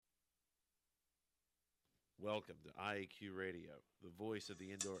Welcome to IAQ Radio, the voice of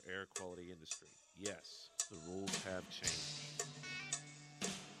the indoor air quality industry. Yes, the rules have changed.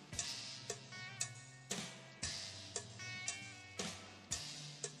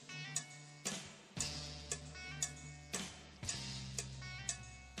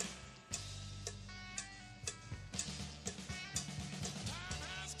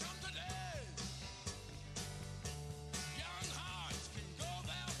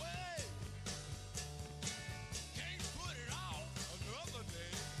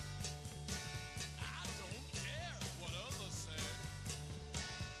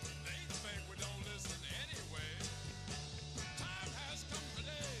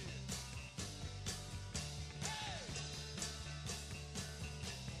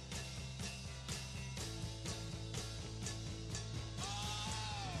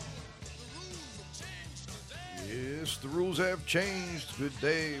 Yes, the rules have changed. Good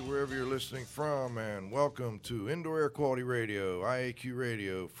day, wherever you're listening from, and welcome to Indoor Air Quality Radio, IAQ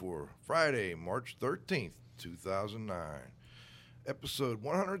Radio, for Friday, March 13th, 2009. Episode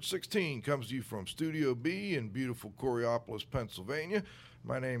 116 comes to you from Studio B in beautiful Coraopolis, Pennsylvania.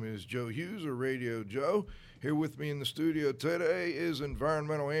 My name is Joe Hughes, or Radio Joe. Here with me in the studio today is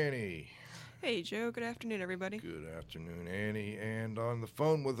Environmental Annie. Hey, Joe. Good afternoon, everybody. Good afternoon, Annie. And on the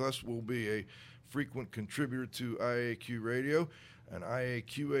phone with us will be a frequent contributor to IAQ Radio, an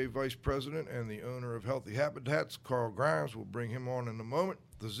IAQA Vice President and the owner of Healthy Habitats, Carl Grimes. We'll bring him on in a moment.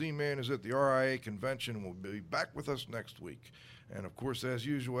 The Z-Man is at the RIA convention and will be back with us next week. And, of course, as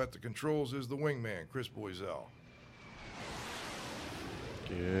usual, at the controls is the wingman, Chris Boisel.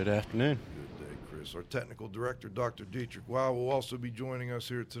 Good afternoon. Good day, Chris. Our technical director, Dr. Dietrich Wow, will also be joining us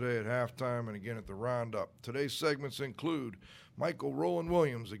here today at halftime and again at the roundup. Today's segments include Michael Roland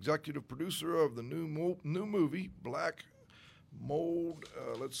Williams, executive producer of the new movie, Black Mold.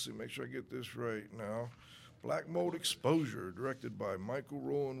 Let's see, make sure I get this right now. Black Mold Exposure, directed by Michael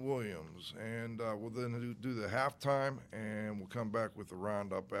Roland Williams. And we'll then do the halftime, and we'll come back with the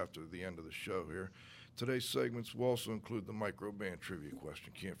roundup after the end of the show here. Today's segments will also include the microban trivia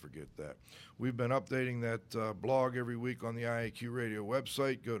question. Can't forget that. We've been updating that blog every week on the IAQ Radio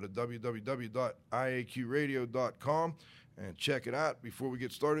website. Go to www.iaqradio.com and check it out. Before we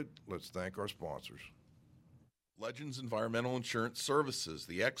get started, let's thank our sponsors. Legends Environmental Insurance Services,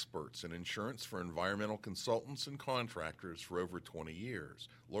 the experts in insurance for environmental consultants and contractors for over 20 years.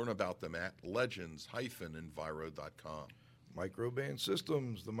 Learn about them at legends-enviro.com. Microban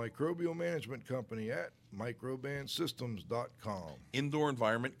Systems, the microbial management company at microbansystems.com. Indoor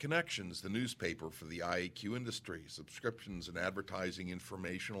Environment Connections, the newspaper for the IAQ industry. Subscriptions and advertising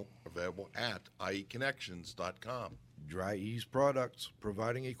informational available at ieconnections.com. Dry Ease Products,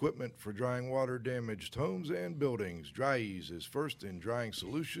 providing equipment for drying water-damaged homes and buildings. Dry Ease is first in drying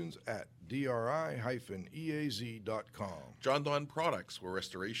solutions at dri-eaz.com. John Don Products, where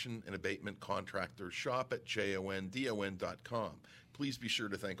restoration and abatement contractors shop at jondon.com. Please be sure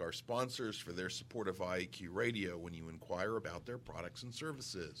to thank our sponsors for their support of IAQ Radio when you inquire about their products and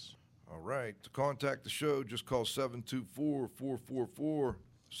services. All right. To contact the show, just call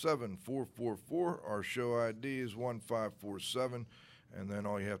 724-444-7444. Our show ID is 1547, and then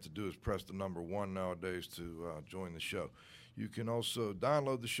all you have to do is press the number 1 nowadays to join the show. You can also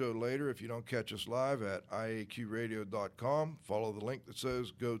download the show later if you don't catch us live at iaqradio.com. Follow the link that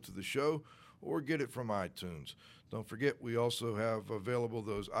says go to the show or get it from iTunes. Don't forget, we also have available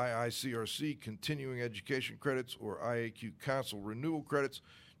those IICRC continuing education credits or IAQ Council renewal credits.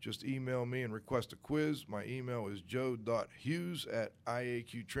 Just email me and request a quiz. My email is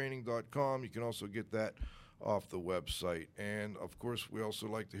joe.hughes@iaqtraining.com. You can also get that off the website. And, of course, we also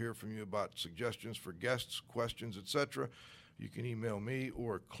like to hear from you about suggestions for guests, questions, etc. You can email me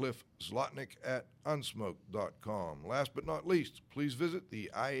or Cliff Zlotnick at unsmoke.com. Last but not least, please visit the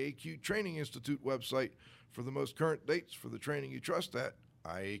IAQ Training Institute website for the most current dates for the training you trust at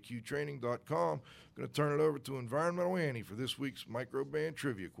iaqtraining.com. I'm going to turn it over to Environmental Annie for this week's microban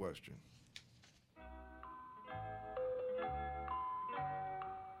trivia question.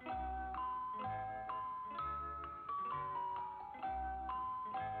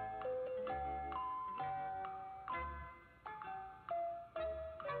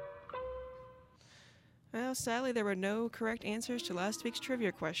 Well, sadly, there were no correct answers to last week's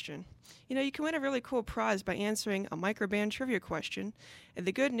trivia question. You know, you can win a really cool prize by answering a microban trivia question, and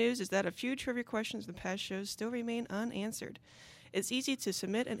the good news is that a few trivia questions in the past shows still remain unanswered. It's easy to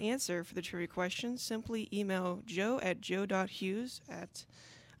submit an answer for the trivia question. Simply email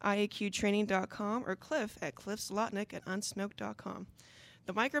joe@joe.hughes@iaqtraining.com or cliff@cliffzlotnick@unsmoke.com.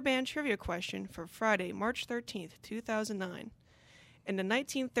 The microban trivia question for Friday, March 13th, 2009. In the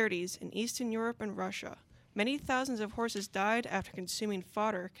 1930s, in Eastern Europe and Russia, Many thousands of horses died after consuming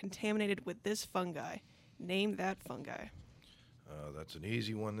fodder contaminated with this fungi. Name that fungi. That's an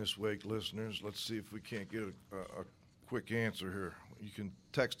easy one this week, listeners. Let's see if we can't get a quick answer here. You can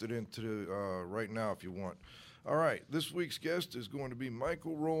text it into right now if you want. All right, this week's guest is going to be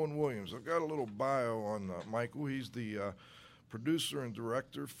Michael Roland Williams. I've got a little bio on Michael. He's the producer and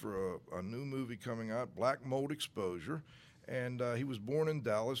director for a new movie coming out, Black Mold Exposure. And he was born in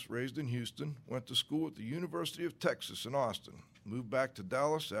Dallas, raised in Houston, went to school at the University of Texas in Austin, moved back to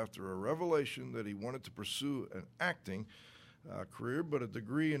Dallas after a revelation that he wanted to pursue an acting career, but a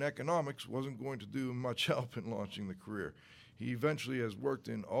degree in economics wasn't going to do him much help in launching the career. He eventually has worked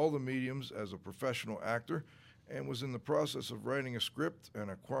in all the mediums as a professional actor and was in the process of writing a script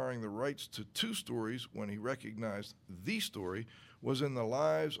and acquiring the rights to 2 stories when he recognized the story was in the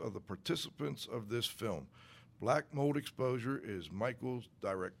lives of the participants of this film. Black Mold Exposure is Michael's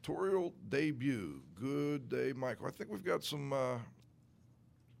directorial debut. Good day, Michael. I think we've got some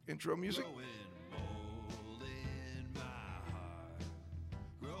intro music.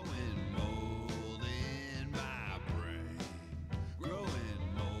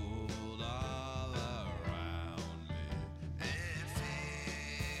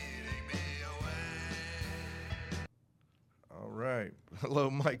 All right. Hello,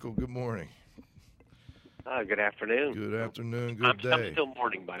 Michael. Good morning. Good afternoon. Good afternoon. Good day. I'm still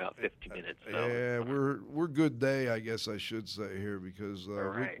morning by about 50 minutes. So. Yeah, we're good day, I guess I should say here, because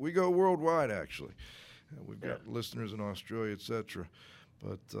right. we go worldwide actually. We've got listeners in Australia, etc.,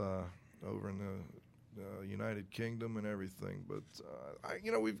 but over in the United Kingdom and everything. But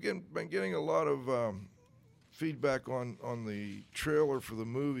we've been getting a lot of feedback on the trailer for the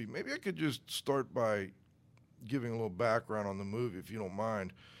movie. Maybe I could just start by giving a little background on the movie, if you don't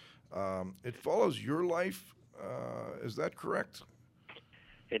mind. It follows your life. Is that correct?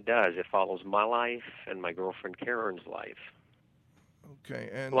 It does. It follows my life and my girlfriend Karen's life. Okay.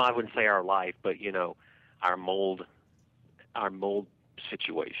 And well, I wouldn't say our life, but our mold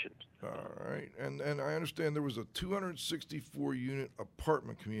situation. All right. And I understand there was a 264 unit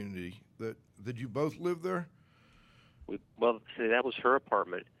apartment community did you both live there? That was her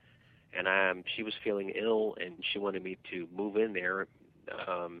apartment, and she was feeling ill, and she wanted me to move in there.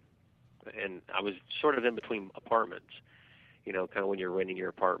 And I was sort of in between apartments, kind of when you're renting your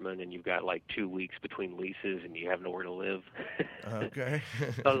apartment and you've got like 2 weeks between leases and you have nowhere to live. Okay.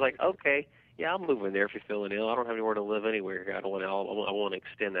 So I was like, okay, yeah, I'll move in there if you're feeling ill. I don't have anywhere to live anywhere. I want to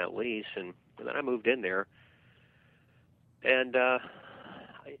extend that lease. And then I moved in there, and I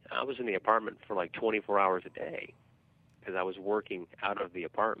was in the apartment for like 24 hours a day because I was working out of the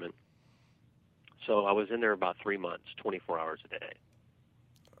apartment. So I was in there about 3 months, 24 hours a day.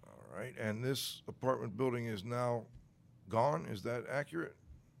 All right. And this apartment building is now gone? Is that accurate?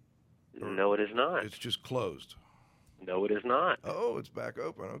 No, it is not. It's just closed? No, it is not. Oh, it's back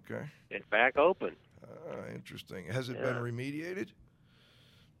open. Okay. It's back open. Interesting. Has it been remediated?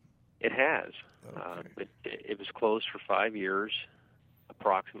 It has. Okay. It was closed for 5 years,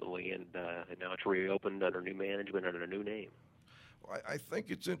 approximately, and now it's reopened under new management and under a new name. I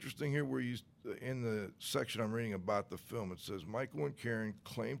think it's interesting here where in the section I'm reading about the film, it says Michael and Karen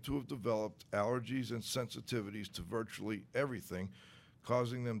claim to have developed allergies and sensitivities to virtually everything,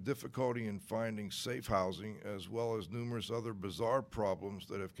 causing them difficulty in finding safe housing, as well as numerous other bizarre problems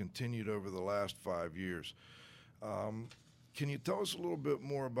that have continued over the last 5 years. Can you tell us a little bit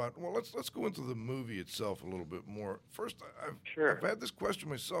more about? Well, let's go into the movie itself a little bit more. First, I've had this question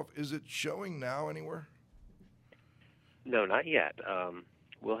myself. Is it showing now anywhere? No, not yet.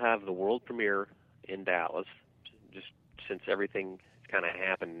 We'll have the world premiere in Dallas. Just since everything kind of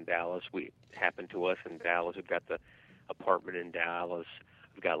happened in Dallas, happened to us in Dallas. We've got the apartment in Dallas.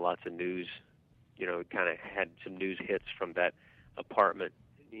 We've got lots of news. Kind of had some news hits from that apartment.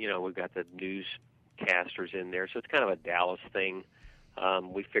 We've got the newscasters in there, so it's kind of a Dallas thing.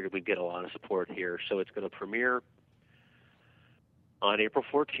 We figured we'd get a lot of support here, so it's going to premiere on April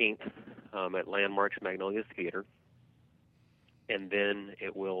 14th at Landmarks Magnolia Theater. And then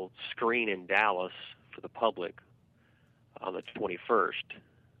it will screen in Dallas for the public on the 21st.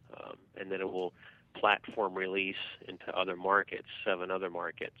 And then it will platform release into other markets, 7 other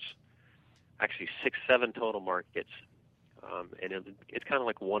markets. Actually, 7 total markets. And it's kind of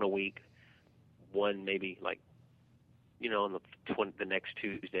like one a week, one maybe like, on the next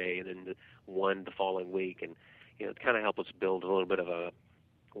Tuesday, and then one the following week. And, it kind of helps us build a little bit of a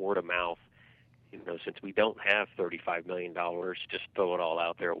word of mouth. Since we don't have $35 million, just throw it all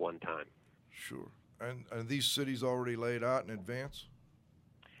out there at one time. Sure. And are these cities already laid out in advance?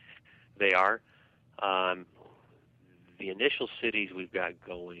 They are. The initial cities we've got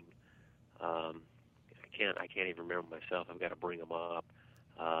going, I I can't even remember myself. I've got to bring them up.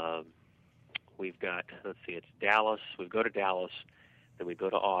 We've got, let's see, it's Dallas. We go to Dallas, then we go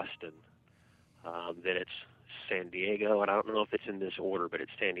to Austin. Then it's San Diego, and I don't know if it's in this order, but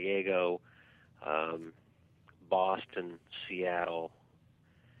it's San Diego, Boston, Seattle,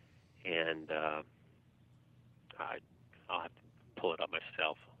 and I'll have to pull it up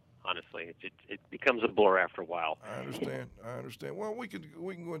myself. Honestly, it becomes a blur after a while. I understand. Well, we can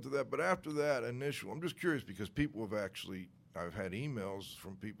go into that, but after that initial, I'm just curious because people have actually, I've had emails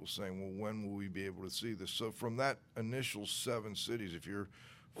from people saying, well, when will we be able to see this? So from that initial 7 cities, if you're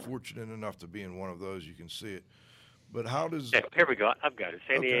fortunate enough to be in one of those, you can see it. But how does... Yeah, here we go. I've got it.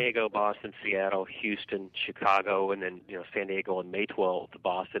 San Diego, Boston, Seattle, Houston, Chicago, and then San Diego on May 12th,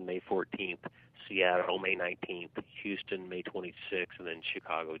 Boston May 14th, Seattle May 19th, Houston May 26th, and then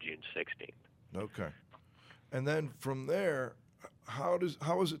Chicago June 16th. Okay. And then from there, how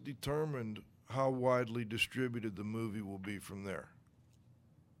is it determined how widely distributed the movie will be from there?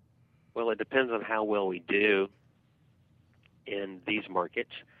 Well, it depends on how well we do in these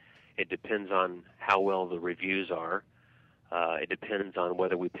markets. It depends on how well the reviews are. It depends on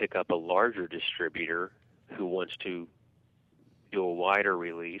whether we pick up a larger distributor who wants to do a wider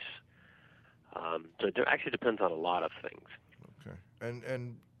release. So it actually depends on a lot of things. Okay.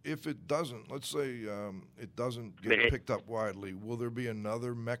 And if it doesn't, let's say it doesn't get picked up widely, will there be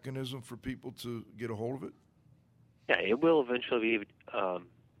another mechanism for people to get a hold of it? Yeah, it will eventually be,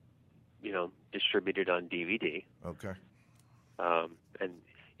 distributed on DVD. Okay. And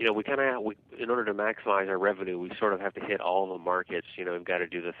we kind of, in order to maximize our revenue, we sort of have to hit all the markets. We've got to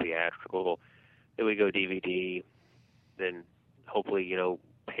do the theatrical, then we go DVD, then hopefully,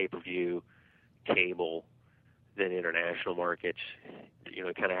 pay-per-view, cable, then international markets.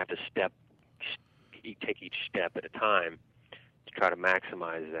 Kind of have to take each step at a time to try to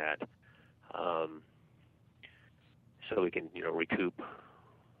maximize that, so we can, recoup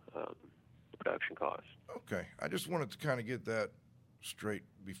production costs. Okay, I just wanted to kind of get that straight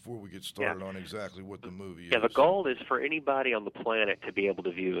before we get started on exactly what the movie is. Yeah, the goal is for anybody on the planet to be able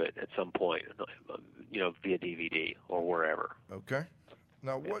to view it at some point, via DVD or wherever. Okay.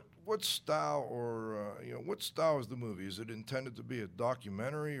 Now, what style what style is the movie? Is it intended to be a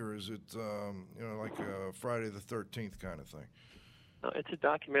documentary, or is it like a Friday the 13th kind of thing? No, it's a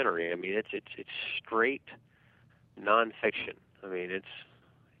documentary. I mean, it's straight nonfiction. I mean,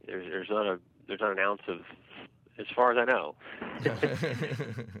 there's not an ounce of, as far as I know.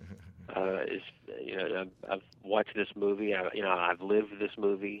 I've watched this movie. I've lived this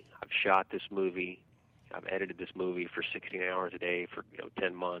movie. I've shot this movie. I've edited this movie for 16 hours a day for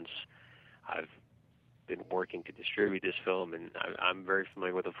 10 months. I've been working to distribute this film, and I'm very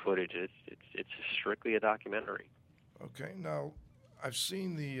familiar with the footage. It's strictly a documentary. Okay. Now, I've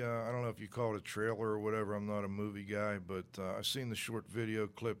seen the I don't know if you call it a trailer or whatever. I'm not a movie guy, but I've seen the short video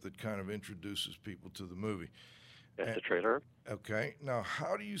clip that kind of introduces people to the movie. That's the trailer. Okay. Now,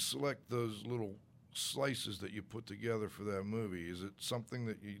 how do you select those little slices that you put together for that movie? Is it something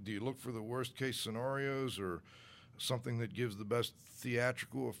that do you look for the worst case scenarios, or something that gives the best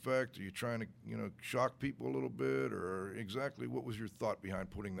theatrical effect? Are you trying to shock people a little bit, or exactly what was your thought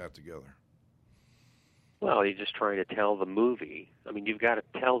behind putting that together? Well, you're just trying to tell the movie. I mean, you've got to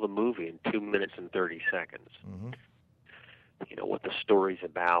tell the movie in 2 minutes and 30 seconds. Mm-hmm. What the story's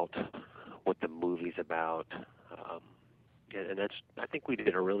about, what the movie's about. And I think we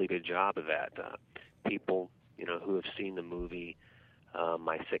did a really good job of that. People, who have seen the movie,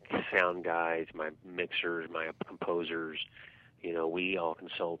 my sound guys, my mixers, my composers, we all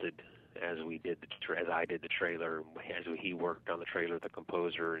consulted as I did the trailer, as he worked on the trailer, the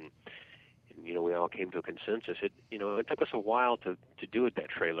composer, and we all came to a consensus. It took us a while to do that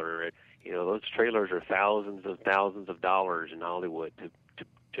trailer. Those trailers are thousands of dollars in Hollywood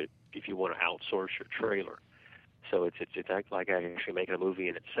to if you want to outsource your trailer. So it's like actually making a movie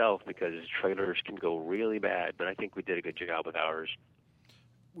in itself, because trailers can go really bad, but I think we did a good job with ours.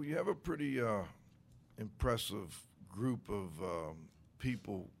 We have a pretty impressive group of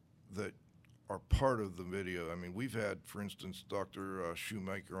people that are part of the video. I mean, we've had, for instance, Dr.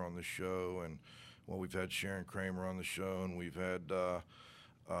 Shoemaker on the show, and we've had Sharon Kramer on the show, and we've had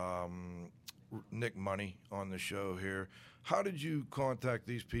Nick Money on the show here. How did you contact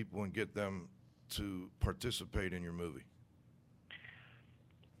these people and get them to participate in your movie?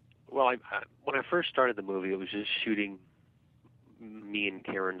 Well, when I first started the movie, it was just shooting me and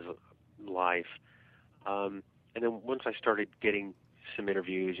Karen's life. And then once I started getting some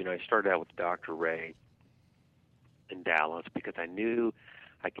interviews, I started out with Dr. Ray in Dallas because I knew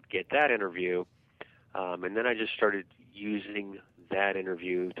I could get that interview. And then I just started using that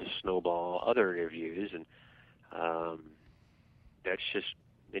interview to snowball other interviews, and that's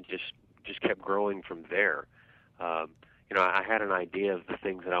it just kept growing from there. I had an idea of the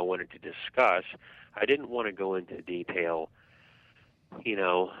things that I wanted to discuss. I didn't want to go into detail. I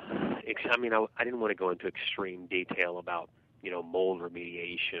didn't want to go into extreme detail about mold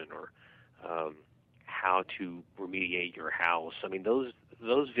remediation or how to remediate your house. I mean, those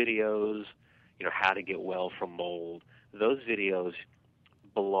videos, how to get well from mold. Those videos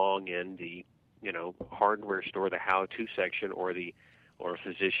belong in the hardware store, the how-to section, or a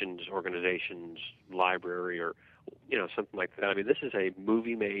physician's organization's library, or something like that. I mean, this is a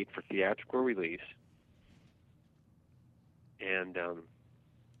movie made for theatrical release, and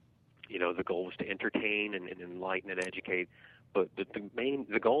the goal was to entertain and enlighten and educate. But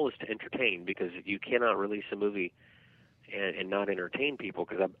the goal is to entertain, because you cannot release a movie and not entertain people,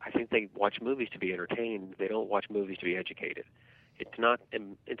 because I think they watch movies to be entertained. They don't watch movies to be educated. It's not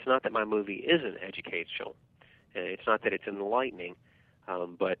that my movie isn't educational. It's not that it's enlightening,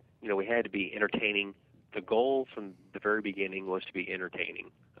 but we had to be entertaining. The goal from the very beginning was to be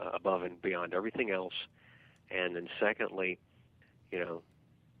entertaining, above and beyond everything else. And then secondly, and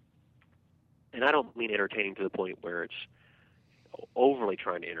I don't mean entertaining to the point where it's overly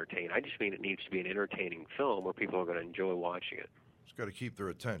trying to entertain. I just mean it needs to be an entertaining film where people are going to enjoy watching it. It's got to keep their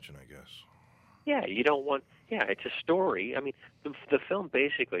attention, I guess. Yeah, it's a story. I mean, the film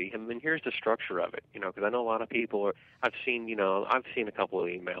basically, here's the structure of it, because I know a lot of people I've seen a couple of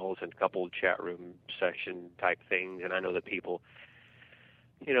emails and a couple of chat room session type things, and I know that people,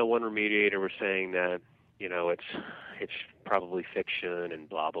 one remediator was saying that, it's probably fiction and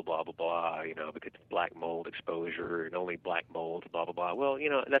blah, blah, blah, blah, blah, because black mold exposure and only black mold, blah, blah, blah. Well,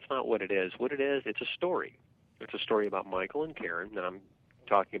 that's not what it is. What it is, it's a story. It's a story about Michael and Karen, and I'm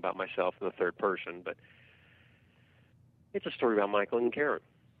talking about myself in the third person, but it's a story about Michael and Karen.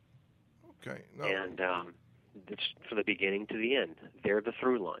 Okay. No. And it's from the beginning to the end. They're the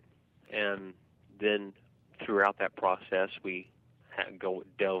through line. And then throughout that process, we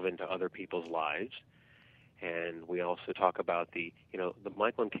delve into other people's lives. And we also talk about the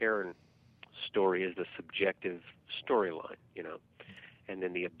Michael and Karen story is the subjective storyline, and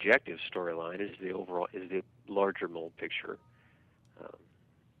then the objective storyline is the larger mold picture,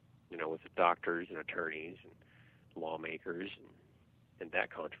 with the doctors and attorneys and lawmakers and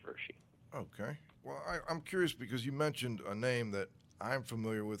that controversy. Okay. Well, I'm curious because you mentioned a name that I'm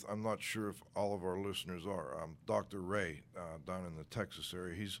familiar with. I'm not sure if all of our listeners are. Dr. Ray, down in the Texas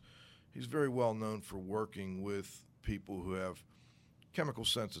area. He's very well known for working with people who have chemical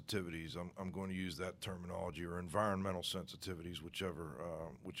sensitivities. I'm going to use that terminology, or environmental sensitivities,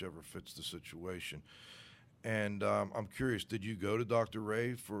 whichever fits the situation. And I'm curious, did you go to Dr.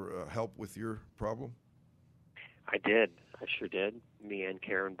 Ray for help with your problem? I did. I sure did. Me and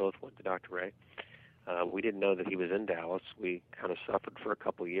Karen both went to Dr. Ray. We didn't know that he was in Dallas. We kind of suffered for a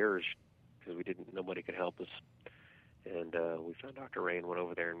couple of years because nobody could help us. And we found Dr. Ray and went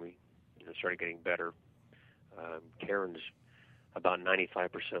over there, and we started getting better. Karen's about 95%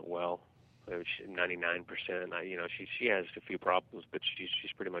 well, 99%. She has a few problems, but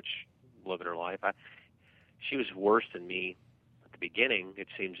she's pretty much living her life. She was worse than me at the beginning. It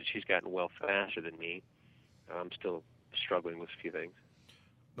seems that she's gotten well faster than me. I'm still struggling with a few things.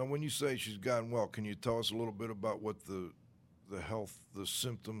 Now, when you say she's gotten well, can you tell us a little bit about what the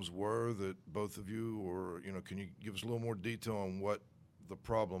symptoms were that both of you, or can you give us a little more detail on what the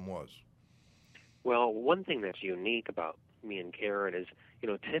problem was? Well, one thing that's unique about me and Karen is,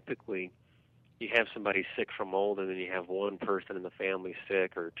 typically you have somebody sick from mold, and then you have one person in the family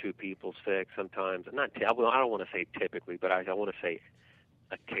sick, or two people sick sometimes. I don't want to say typically, but I want to say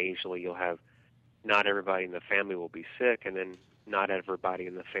occasionally you'll have, not everybody in the family will be sick, and then not everybody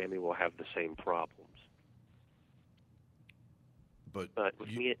in the family will have the same problems. But with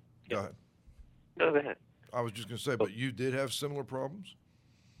me, go ahead. No, go ahead. I was just going to say, but you did have similar problems?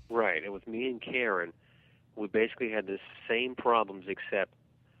 Right, and with me and Karen, we basically had the same problems,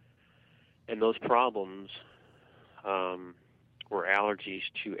 and those problems were allergies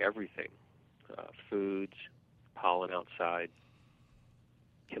to everything, foods, pollen outside,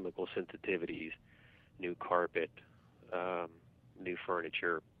 chemical sensitivities, new carpet, new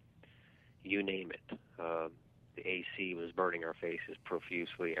furniture, you name it. The AC was burning our faces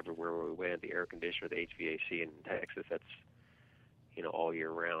profusely everywhere we went. The air conditioner, the HVAC in Texas, that's all year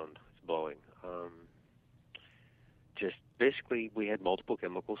round. It's blowing. Just basically, we had multiple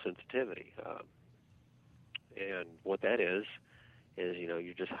chemical sensitivity, and what that is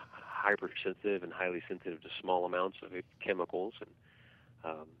you're just hypersensitive and highly sensitive to small amounts of chemicals and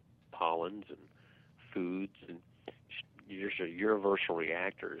pollens and foods, and just a universal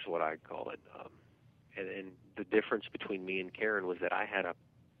reactor is what I call it. And the difference between me and Karen was that I had a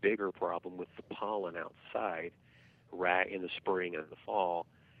bigger problem with the pollen outside in the spring and the fall,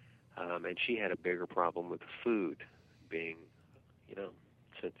 and she had a bigger problem with the food being,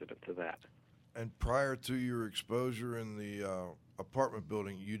 sensitive to that. And prior to your exposure in the apartment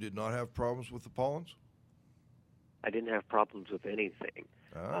building, you did not have problems with the pollens? I didn't have problems with anything.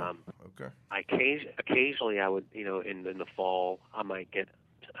 Oh, okay. Occasionally I would, in the fall, I might get,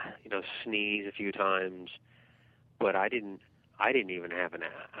 sneeze a few times, but it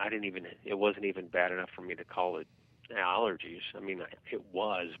wasn't even bad enough for me to call it allergies. I mean, it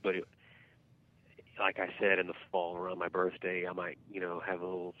was, but like I said, in the fall around my birthday, I might, have a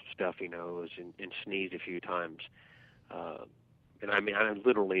little stuffy nose and sneeze a few times. And I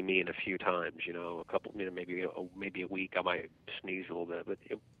literally mean a few times, a couple, maybe a week I might sneeze a little bit, but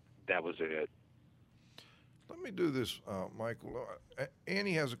that was it. Let me do this, Michael.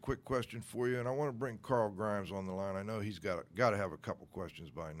 Annie has a quick question for you, and I want to bring Carl Grimes on the line. I know he's got to have a couple questions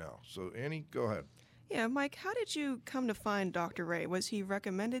by now. So, Annie, go ahead. Yeah, Mike, how did you come to find Dr. Ray? Was he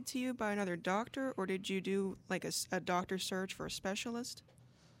recommended to you by another doctor, or did you do like a doctor search for a specialist?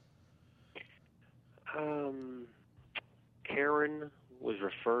 Karen was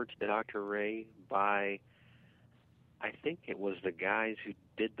referred to Dr. Ray by, I think it was the guys who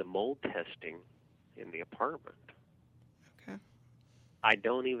did the mold testing in the apartment. Okay. I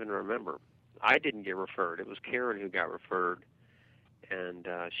don't even remember. I didn't get referred. It was Karen who got referred, and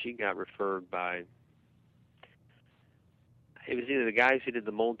she got referred by, it was either the guys who did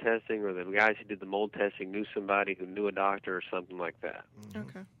the mold testing or the guys who did the mold testing knew somebody who knew a doctor or something like that. Mm-hmm.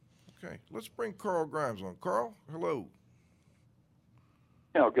 Okay. Okay. Let's bring Carl Grimes on. Carl, hello.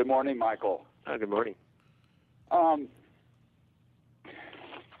 Good morning, Michael. Good morning. I've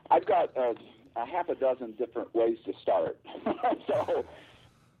got a half a dozen different ways to start. So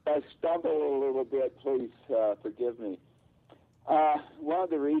if I stumble a little bit, please forgive me. One of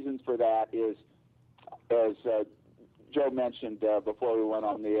the reasons for that is, as Joe mentioned before we went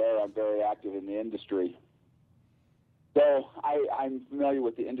on the air, I'm very active in the industry. So I'm familiar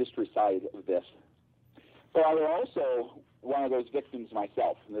with the industry side of this. But I was also one of those victims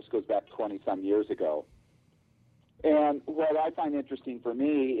myself, and this goes back 20-some years ago. And what I find interesting for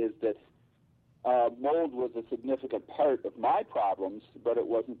me is that mold was a significant part of my problems, but it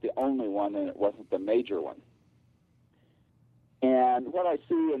wasn't the only one, and it wasn't the major one. And what I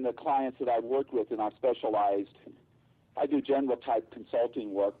see in the clients that I've worked with, and I've specialized, I do general type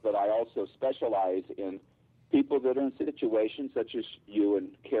consulting work, but I also specialize in people that are in situations such as you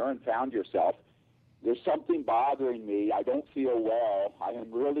and Karen found yourself. There's something bothering me. I don't feel well. I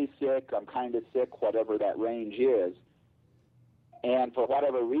am really sick. I'm kind of sick, whatever that range is. And for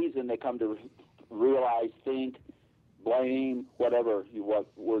whatever reason, they come to realize, think, blame, whatever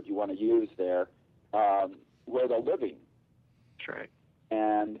word you want to use there, where they're living. That's right.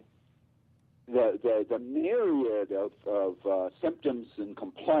 And the myriad of symptoms and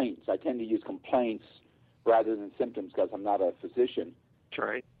complaints, I tend to use complaints rather than symptoms because I'm not a physician. That's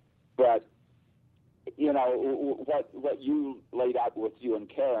right. But what you laid out with you and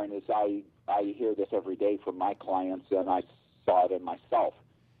Karen is I hear this every day from my clients, and I saw it in myself,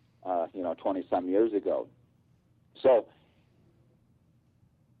 20-some years ago. So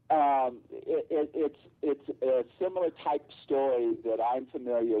it's a similar type story that I'm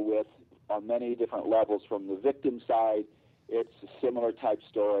familiar with on many different levels from the victim side. It's a similar type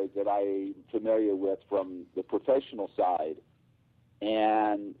story that I'm familiar with from the professional side.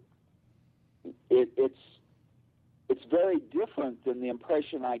 And it's very different than the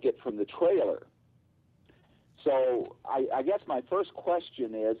impression I get from the trailer. So I guess my first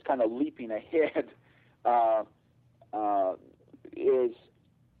question is, kind of leaping ahead, is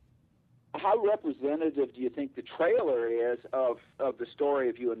how representative do you think the trailer is of the story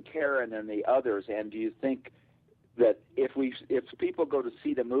of you and Karen and the others? And do you think that if people go to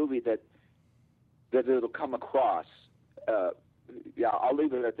see the movie that it'll come across? Yeah, I'll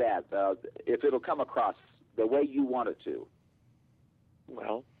leave it at that. If it'll come across the way you want it to.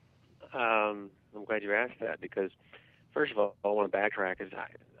 Well, I'm glad you asked that because, first of all, I want to backtrack.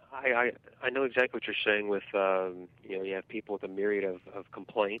 I know exactly what you're saying with, you have people with a myriad of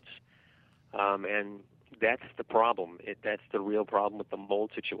complaints, and that's the problem. That's the real problem with the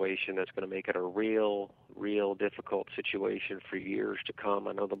mold situation that's going to make it a real difficult situation for years to come.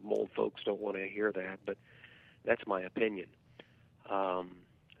 I know the mold folks don't want to hear that, but that's my opinion.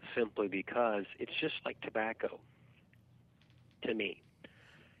 Simply because it's just like tobacco to me.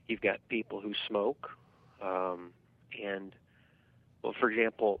 You've got people who smoke, and, well, for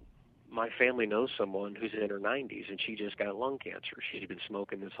example, my family knows someone who's in her 90s, and she just got lung cancer. She's been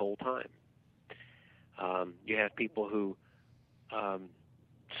smoking this whole time. You have people who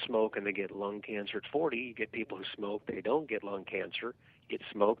smoke and they get lung cancer at 40. You get people who smoke, they don't get lung cancer. Get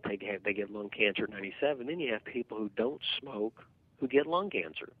smoked, they get lung cancer at 97. Then you have people who don't smoke who get lung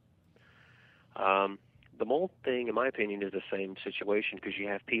cancer. The mold thing, in my opinion, is the same situation because you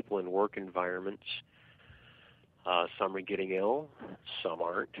have people in work environments. Some are getting ill, some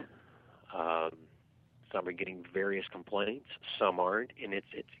aren't. Some are getting various complaints, some aren't, and it's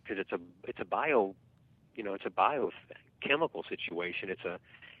because it's a biochemical situation.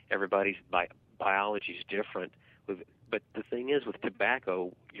 Everybody's biology is different. But the thing is, with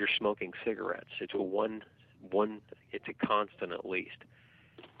tobacco, you're smoking cigarettes. It's a constant at least.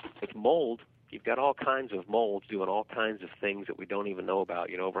 With mold, you've got all kinds of molds doing all kinds of things that we don't even know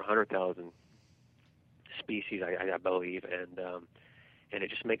about. Over 100,000 species, I believe, and it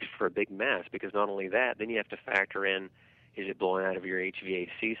just makes for a big mess because not only that, then you have to factor in: is it blowing out of your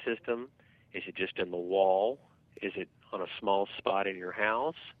HVAC system? Is it just in the wall? Is it on a small spot in your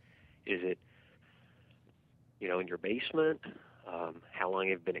house? Is it in your basement? How long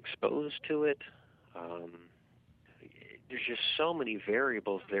you've been exposed to it? There's just so many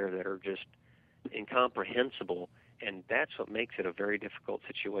variables there that are just incomprehensible, and that's what makes it a very difficult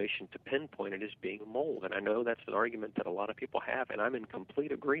situation to pinpoint it as being mold. And I know that's an argument that a lot of people have, and I'm in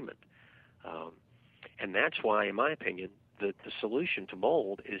complete agreement. And that's why, in my opinion, the solution to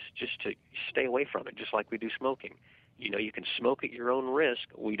mold is just to stay away from it, just like we do smoking. You can smoke at your own risk.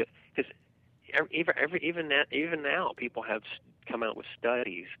 Because even now, people have come out with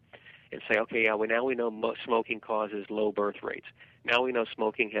studies and say, okay, yeah, now we know smoking causes low birth rates. Now we know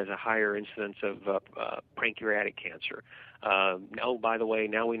smoking has a higher incidence of pancreatic cancer. By the way,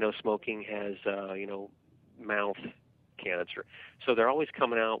 now we know smoking has, mouth cancer. So they're always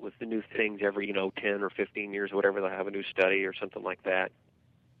coming out with the new things every, 10 or 15 years, whatever. They'll have a new study or something like that.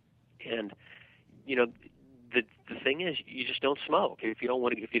 And, the thing is, you just don't smoke if you don't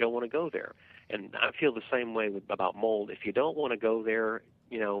want to go there. And I feel the same way about mold. If you don't want to go there,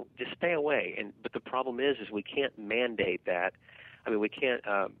 just stay away. But the problem is we can't mandate that. I mean, we can't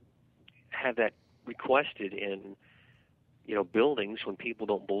have that requested in, buildings when people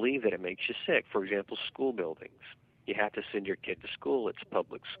don't believe that it makes you sick. For example, school buildings. You have to send your kid to school. It's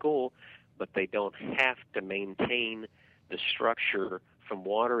public school, but they don't have to maintain the structure from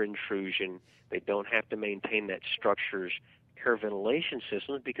water intrusion. They don't have to maintain that structure's air ventilation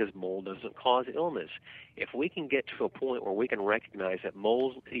systems because mold doesn't cause illness. If we can get to a point where we can recognize that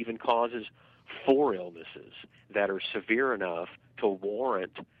mold even causes 4 illnesses that are severe enough to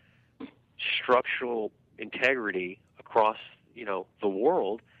warrant structural integrity across, the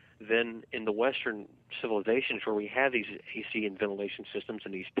world, then in the Western civilizations where we have these AC and ventilation systems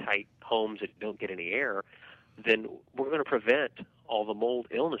and these tight homes that don't get any air, then we're going to prevent all the mold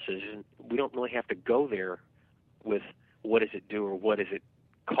illnesses, and we don't really have to go there with what does it do or what does it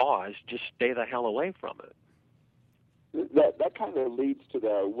cause. Just stay the hell away from it. That kind of leads to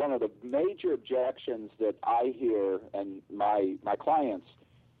one of the major objections that I hear and my clients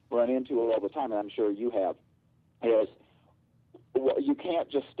run into all the time, and I'm sure you have, is you can't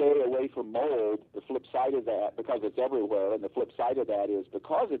just stay away from mold. The flip side of that, because it's everywhere, and the flip side of that is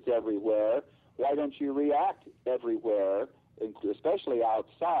because it's everywhere, why don't you react everywhere, especially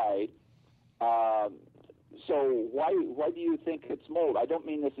outside? So why do you think it's mold? I don't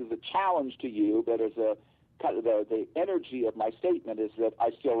mean this as a challenge to you, but as a kind of the energy of my statement is that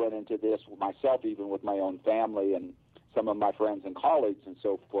I still run into this myself, even with my own family and some of my friends and colleagues and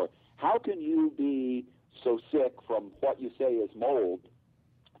so forth. How can you be so sick from what you say is mold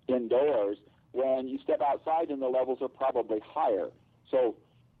indoors when you step outside and the levels are probably higher? So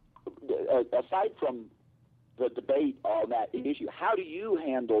aside from the debate on that issue, how do you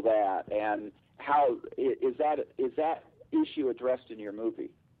handle that, and how is that issue addressed in your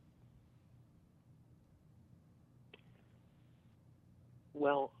movie?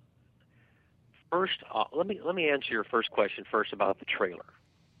 Well, first, let me answer your first question first about the trailer,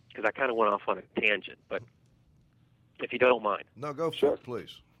 because I kind of went off on a tangent, but if you don't mind. No, go for it,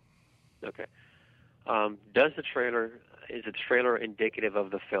 please. Okay. Is the trailer indicative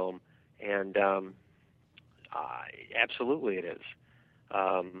of the film? And absolutely it is.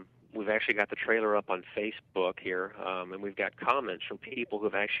 We've actually got the trailer up on Facebook here, and we've got comments from people who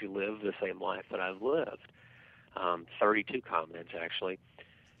have actually lived the same life that I've lived. 32 comments, actually.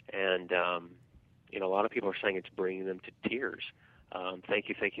 And, a lot of people are saying it's bringing them to tears. Thank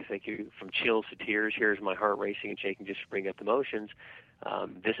you. From chills to tears. Here's my heart racing and shaking just to bring up emotions.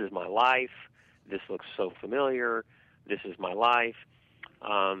 This is my life. This looks so familiar. This is my life.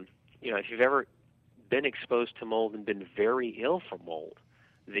 if you've ever been exposed to mold and been very ill from mold,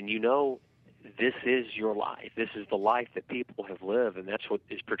 then you know this is your life. This is the life that people have lived, and that's what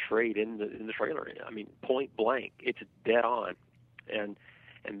is portrayed in the trailer. I mean, point blank, it's dead on, and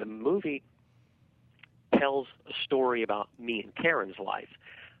the movie tells a story about me and Karen's life.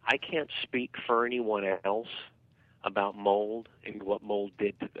 I can't speak for anyone else about mold and what mold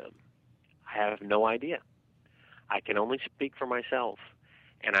did to them. I have no idea. I can only speak for myself,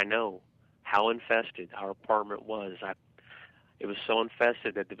 and I know how infested our apartment was. It was so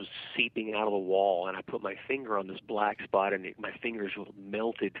infested that it was seeping out of the wall, and I put my finger on this black spot, and my fingers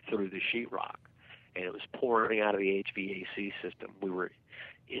melted through the sheetrock, and it was pouring out of the HVAC system. We were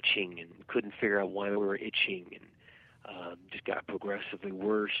itching and couldn't figure out why we were itching, and just got progressively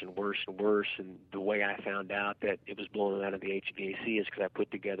worse and worse and worse. And the way I found out that it was blowing out of the HVAC is because I put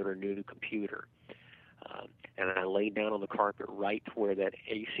together a new computer. And I laid down on the carpet right where that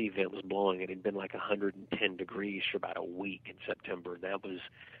AC vent was blowing. It had been like 110 degrees for about a week in September. That was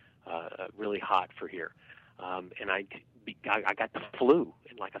really hot for here. And I got the flu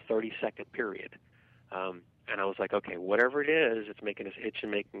in like a 30-second period. And I was like, okay, whatever it is, it's making us itch and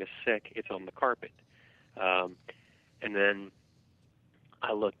making us sick. It's on the carpet. And then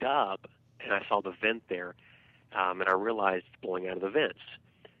I looked up, and I saw the vent there, and I realized it's blowing out of the vents.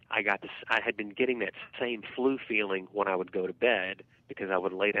 I had been getting that same flu feeling when I would go to bed, because I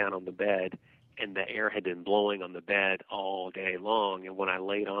would lay down on the bed, and the air had been blowing on the bed all day long. And when I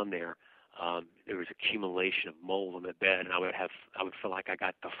laid on there, there was accumulation of mold on the bed, and I would feel like I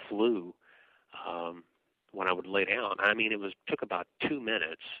got the flu when I would lay down. I mean, took about 2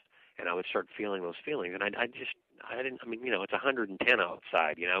 minutes, and I would start feeling those feelings. And I didn't. I mean, it's 110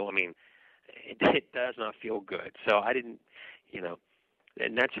 outside. I mean, it does not feel good. So I didn't.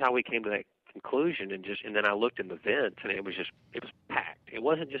 And that's how we came to that conclusion. And then I looked in the vent, and it was packed. It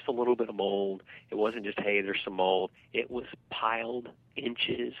wasn't just a little bit of mold. It wasn't just, hey, there's some mold. It was piled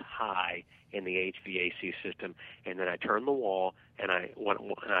inches high in the HVAC system. And then I turned the wall, and I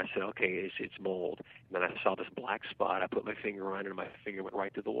said, okay, it's mold. And then I saw this black spot. I put my finger on it, and my finger went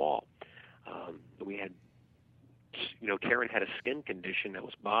right to the wall. We had, Karen had a skin condition that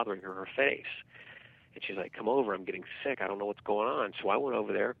was bothering her face. And she's like, come over, I'm getting sick. I don't know what's going on. So I went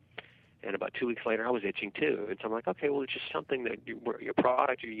over there, and about 2 weeks later, I was itching too. And so I'm like, okay, well, it's just something that your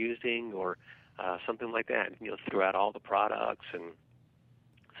product you're using, or something like that. Throughout all the products. And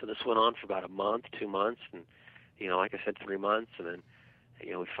so this went on for about a month, 2 months, and, like I said, 3 months. And then,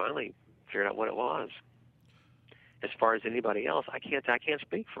 we finally figured out what it was. As far as anybody else, I can't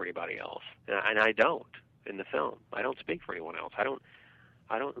speak for anybody else. And I don't in the film. I don't speak for anyone else. I don't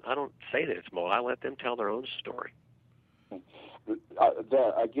say that it's mold. I let them tell their own story.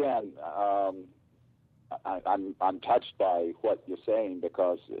 Again, I'm touched by what you're saying,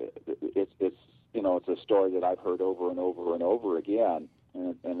 because it's a story that I've heard over and over and over again,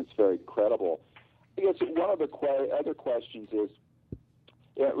 and it's very credible. I guess one of the other questions is,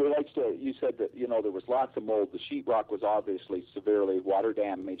 it relates to, you said that there was lots of mold. The sheetrock was obviously severely water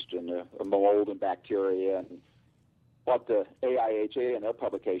damaged, and mold and bacteria, and what the AIHA in their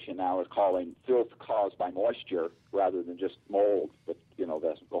publication now is calling filth caused by moisture rather than just mold, but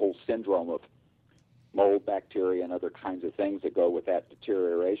the whole syndrome of mold, bacteria, and other kinds of things that go with that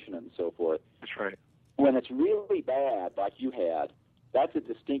deterioration and so forth. That's right. When it's really bad, like you had, that's a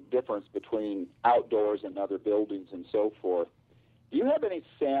distinct difference between outdoors and other buildings and so forth. Do you have any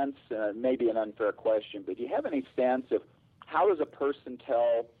sense, maybe an unfair question, but do you have any sense of how does a person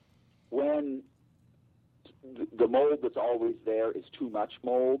tell when the mold that's always there is too much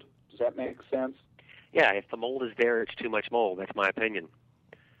mold? Does that make sense? Yeah, if the mold is there, it's too much mold. That's my opinion.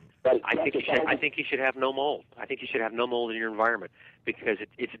 But I think you should have no mold. I think you should have no mold in your environment, because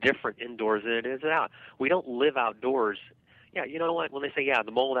it's different indoors than it is out. We don't live outdoors. Yeah, you know what? When they say,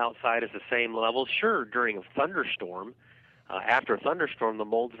 the mold outside is the same level, sure, during a thunderstorm, after a thunderstorm, the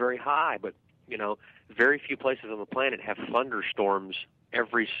mold's very high, but, very few places on the planet have thunderstorms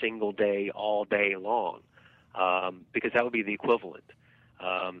every single day, all day long, because that would be the equivalent.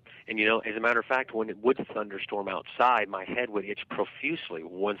 And, as a matter of fact, when it would thunderstorm outside, my head would itch profusely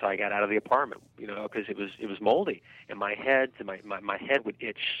once I got out of the apartment, because it was moldy. And my head would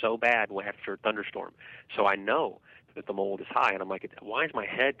itch so bad after a thunderstorm. So I know that the mold is high, and I'm like, why is my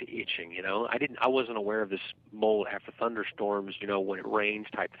head itching? I wasn't aware of this mold after thunderstorms, when it rains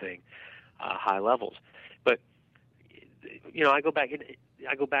type thing, high levels. But, I go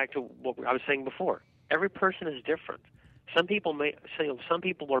back to what I was saying before. Every person is different. Some people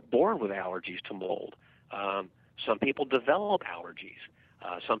are born with allergies to mold. Some people develop allergies.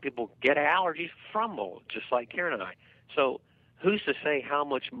 Some people get allergies from mold, just like Karen and I. So who's to say how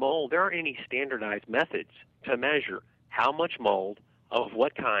much mold? There aren't any standardized methods to measure how much mold, of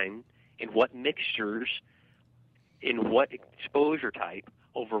what kind, in what mixtures, in what exposure type,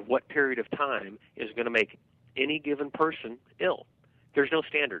 over what period of time is going to make any given person ill. There's no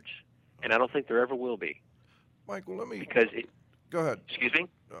standards, and I don't think there ever will be. Michael, go ahead. Excuse me?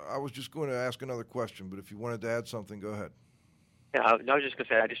 I was just going to ask another question, but if you wanted to add something, go ahead. Yeah, I was just going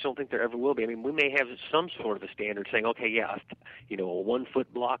to say, I just don't think there ever will be. I mean, we may have some sort of a standard saying, okay, yeah, a 1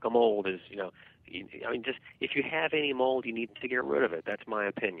 foot block of mold is, I mean, just if you have any mold, you need to get rid of it. That's my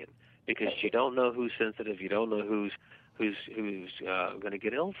opinion, because you don't know who's sensitive. You don't know who's going to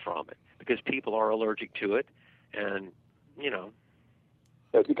get ill from it, because people are allergic to it, and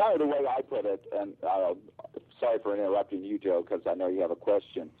It's kind of the way I put it, and sorry for interrupting you, Joe, because I know you have a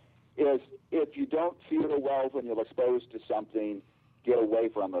question, is if you don't feel well when you're exposed to something, get away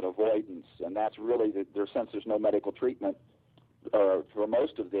from it, avoidance. And that's really, since there's no medical treatment for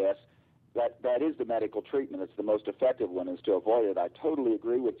most of this, that is the medical treatment. It's the most effective one, is to avoid it. I totally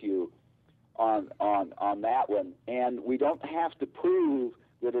agree with you on that one. And we don't have to prove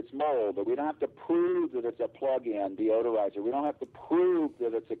that it's mold, or we don't have to prove that it's a plug-in deodorizer. We don't have to prove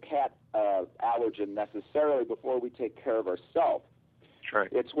that it's a cat allergen necessarily before we take care of ourselves. Right.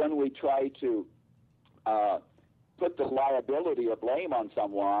 It's when we try to put the liability or blame on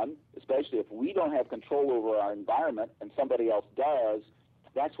someone, especially if we don't have control over our environment and somebody else does,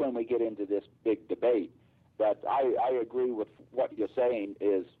 that's when we get into this big debate. But I agree with what you're saying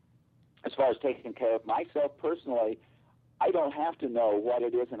is, as far as taking care of myself personally, I don't have to know what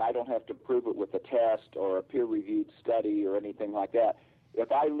it is, and I don't have to prove it with a test or a peer-reviewed study or anything like that.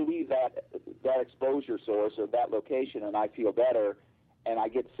 If I leave that exposure source or that location and I feel better, and I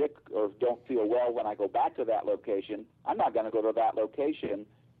get sick or don't feel well when I go back to that location, I'm not going to go to that location.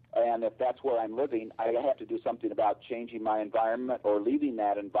 And if that's where I'm living, I have to do something about changing my environment or leaving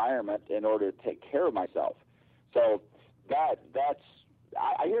that environment in order to take care of myself. So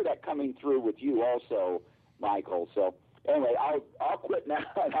I hear that coming through with you also, Michael. So anyway, I'll quit now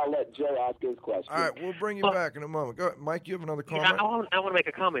and I'll let Joe ask his question. All right, we'll bring you back in a moment. Go ahead, Mike. You have another comment? I want to make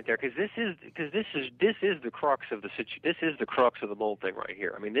a comment there, because this is the crux of this is the crux of the mold thing right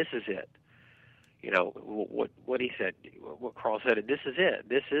here. I mean, this is it. What he said, what Carl said. This is it.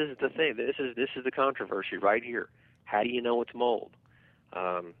 This is the thing. This is the controversy right here. How do you know it's mold?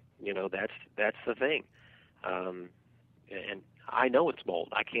 That's the thing. And I know it's mold.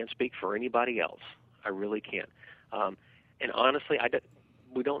 I can't speak for anybody else. I really can't. And honestly,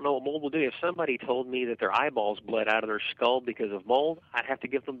 we don't know what mold will do. If somebody told me that their eyeballs bled out of their skull because of mold, I'd have to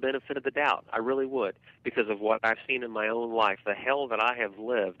give them benefit of the doubt. I really would, because of what I've seen in my own life, the hell that I have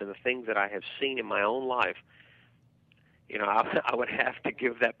lived, and the things that I have seen in my own life. I would have to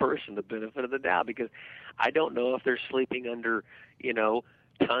give that person the benefit of the doubt, because I don't know if they're sleeping under,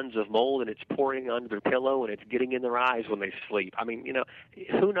 tons of mold and it's pouring under their pillow and it's getting in their eyes when they sleep. I mean,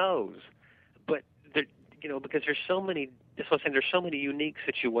 who knows? But because there's so many, that's what I'm saying, there's so many unique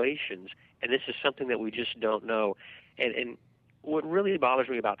situations, and this is something that we just don't know. And what really bothers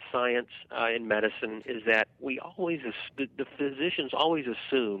me about science in medicine is that the physicians always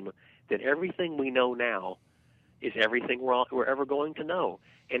assume that everything we know now is everything we're ever going to know.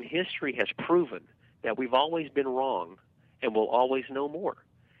 And history has proven that we've always been wrong, and we'll always know more.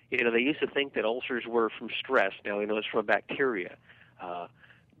 They used to think that ulcers were from stress. Now they know it's from bacteria.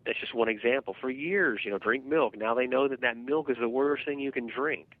 That's just one example. For years, drink milk. Now they know that milk is the worst thing you can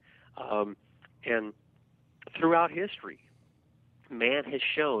drink. And throughout history, man has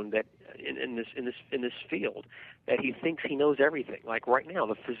shown that in this field that he thinks he knows everything. Like right now,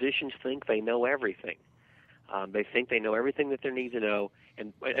 the physicians think they know everything. They think they know everything that they need to know,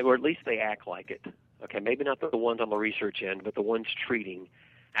 or at least they act like it. Okay, maybe not the ones on the research end, but the ones treating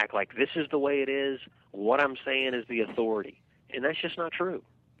act like this is the way it is. What I'm saying is the authority, and that's just not true.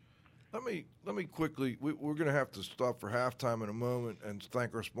 Let me quickly. We're going to have to stop for halftime in a moment and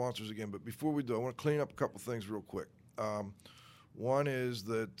thank our sponsors again. But before we do, I want to clean up a couple things real quick. One is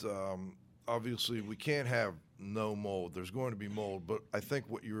that obviously we can't have no mold. There's going to be mold, but I think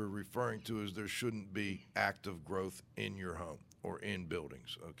what you're referring to is there shouldn't be active growth in your home or in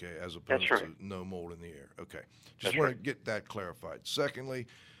buildings, okay, as opposed to no mold in the air. Okay. Just want to get that clarified. Secondly,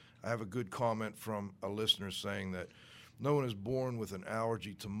 I have a good comment from a listener saying that no one is born with an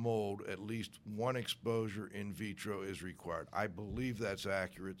allergy to mold. At least one exposure in vitro is required. I believe that's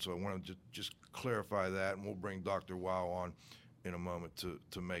accurate, so I want to just clarify that, and we'll bring Dr. Wow on in a moment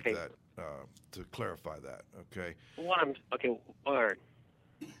to make that, to clarify that, okay? All right.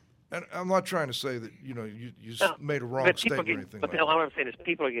 And I'm not trying to say that, you just made a wrong but statement or anything but like that. all I'm saying is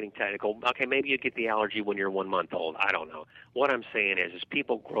people are getting technical. Okay, maybe you get the allergy when you're 1 month old. I don't know. What I'm saying is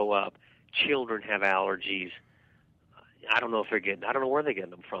people grow up, children have allergies. I don't know where they're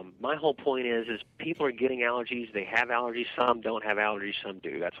getting them from. My whole point is people are getting allergies. They have allergies. Some don't have allergies. Some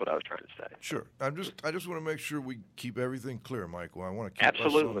do. That's what I was trying to say. Sure. I just want to make sure we keep everything clear, Michael. I want to keep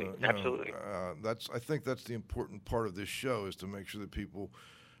Absolutely. us on the, Absolutely. I think that's the important part of this show, is to make sure that people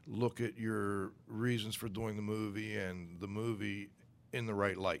look at your reasons for doing the movie and the movie in the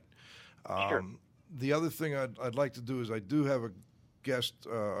right light. Sure. The other thing I'd like to do is I do have a guest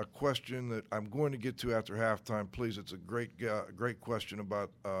a question that I'm going to get to after halftime. Please, it's a great question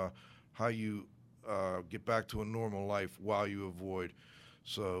about how you get back to a normal life while you avoid.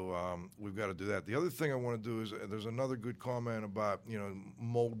 So we've got to do that. The other thing I want to do is there's another good comment about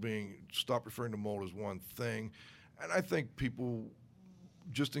mold stop referring to mold as one thing, and I think people,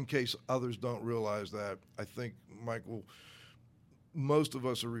 just in case others don't realize that, I think, Michael, most of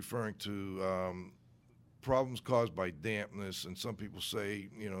us are referring to problems caused by dampness, and some people say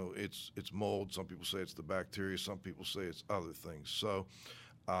it's mold, some people say it's the bacteria, some people say it's other things. So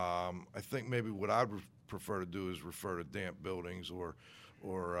I think maybe what I'd prefer to do is refer to damp buildings or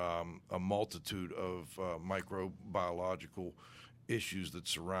a multitude of microbiological issues that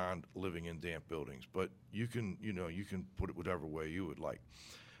surround living in damp buildings. But you can put it whatever way you would like.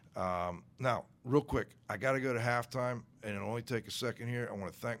 Now, real quick, I got to go to halftime, and it'll only take a second here. I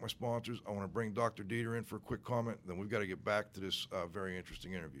want to thank my sponsors. I want to bring Dr. Dieter in for a quick comment. Then we've got to get back to this very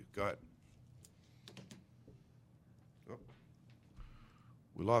interesting interview. Go ahead. Oh.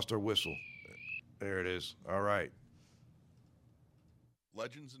 We lost our whistle. There it is. All right.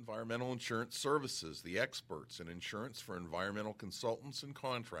 Legends Environmental Insurance Services, the experts in insurance for environmental consultants and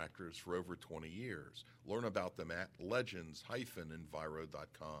contractors for over 20 years. Learn about them at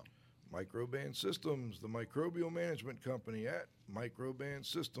legends-enviro.com. Microban Systems, the microbial management company at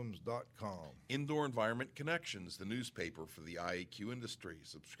microbansystems.com. Indoor Environment Connections, the newspaper for the IAQ industry.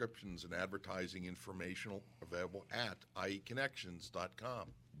 Subscriptions and advertising informational available at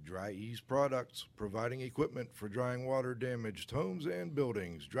ieconnections.com. Dry Ease Products, providing equipment for drying water-damaged homes and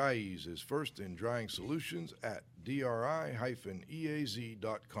buildings. Dry Ease is first in drying solutions at dri-eaz.com.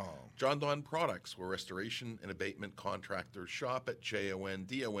 John Don Products, where restoration and abatement contractors shop at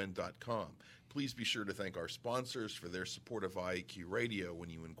jondon.com. Please be sure to thank our sponsors for their support of IAQ Radio when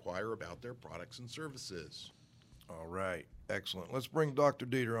you inquire about their products and services. All right, excellent. Let's bring Dr.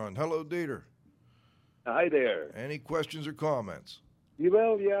 Dieter on. Hello, Dieter. Hi there. Any questions or comments?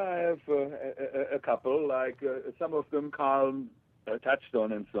 Well, yeah, I have a couple, like some of them Carl touched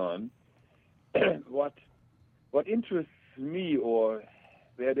on and so on. What interests me, or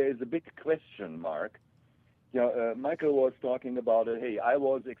where there is a big question mark, Michael was talking about it. Hey, I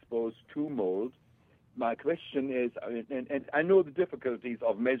was exposed to mold. My question is, and I know the difficulties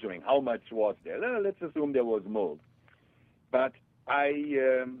of measuring how much was there. Let's assume there was mold. But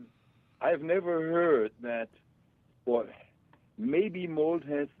I've never heard that, or maybe mold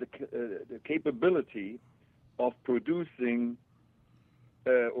has the capability of producing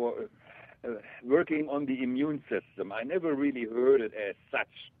or working on the immune system. I never really heard it as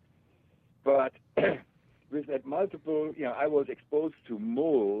such. But with that multiple, I was exposed to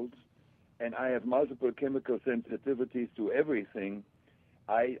mold, and I have multiple chemical sensitivities to everything.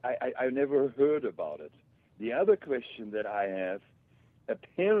 I never heard about it. The other question that I have,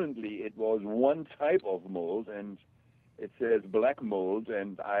 apparently it was one type of mold, and it says black mold,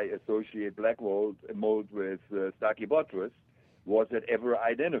 and I associate black mold with Stachybotrys. Was it ever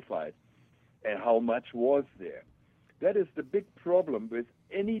identified? And how much was there? That is the big problem with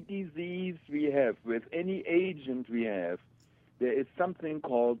any disease we have, with any agent we have. There is something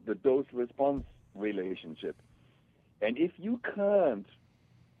called the dose-response relationship. And if you can't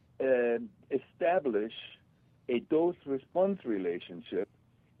establish a dose-response relationship,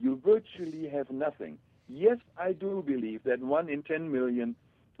 you virtually have nothing. Yes, I do believe that 1 in 10 million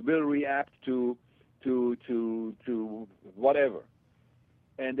will react to whatever,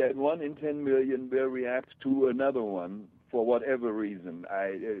 and that 1 in 10 million will react to another one for whatever reason.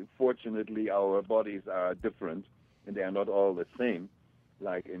 Fortunately, our bodies are different, and they are not all the same,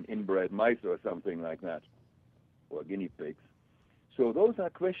 like in inbred mice or something like that, or guinea pigs. So those are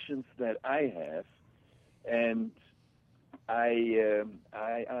questions that I have, and I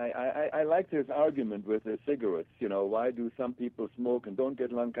like this argument with the cigarettes. Why do some people smoke and don't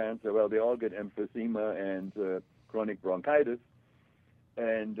get lung cancer? Well, they all get emphysema and chronic bronchitis.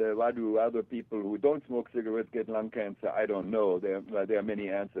 And why do other people who don't smoke cigarettes get lung cancer? I don't know. There are many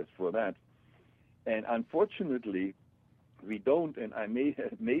answers for that. And unfortunately, we don't, and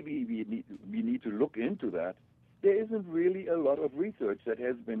maybe we need to look into that. There isn't really a lot of research that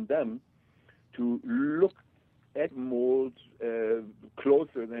has been done to look at molds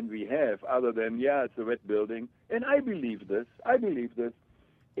closer than we have, other than, it's a wet building. And I believe this.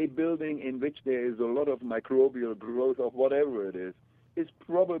 A building in which there is a lot of microbial growth of whatever it is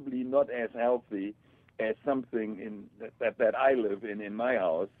probably not as healthy as something in that I live in my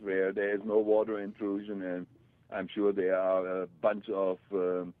house, where there is no water intrusion, and I'm sure there are a bunch of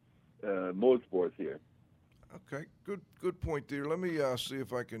mold spores here. Okay, good point, dear. Let me see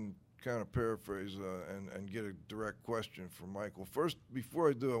if I can kind of paraphrase and get a direct question from Michael. First, before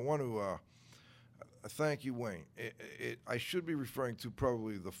I do, I want to thank you, Wayne. I should be referring to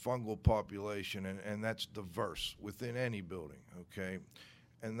probably the fungal population, and that's diverse within any building, okay?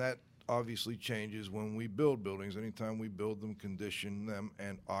 And that obviously changes when we build buildings. Anytime we build them, condition them,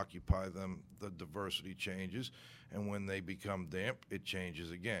 and occupy them, the diversity changes. And when they become damp, it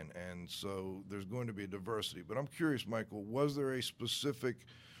changes again. And so there's going to be a diversity. But I'm curious, Michael, was there a specific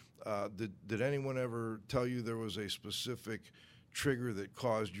did anyone ever tell you there was a specific trigger that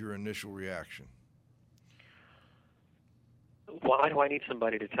caused your initial reaction? Why do I need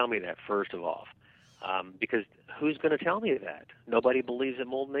somebody to tell me that, first of all? Because who's going to tell me that? Nobody believes that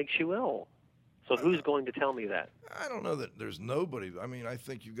mold makes you ill. So who's going to tell me that? I don't know that there's nobody. I mean, I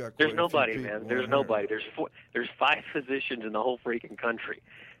think you've got There's nobody, man. There's nobody. There's 5 physicians in the whole freaking country.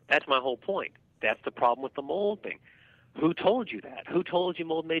 That's my whole point. That's the problem with the mold thing. Who told you that? Who told you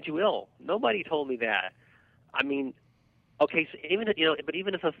mold made you ill? Nobody told me that. I mean, okay, so even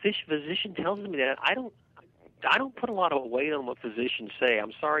if a physician tells me that, I don't put a lot of weight on what physicians say.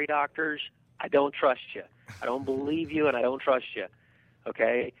 I'm sorry, doctors. I don't trust you. I don't believe you, and I don't trust you.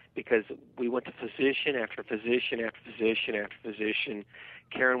 Okay? Because we went to physician after physician after physician after physician.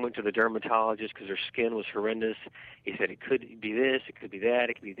 Karen went to the dermatologist because her skin was horrendous. He said it could be this, it could be that,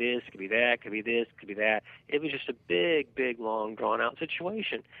 it could be this, it could be that, it could be this, it could be that. It was just a big, long, drawn-out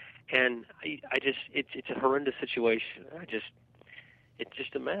situation. And it's a horrendous situation. It's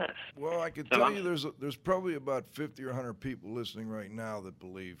just a mess. Well, I can tell you there's probably about 50 or 100 people listening right now that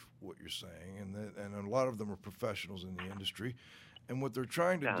believe what you're saying, and a lot of them are professionals in the industry. And what they're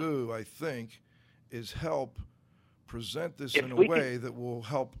trying to do, I think, is help present this in a way that will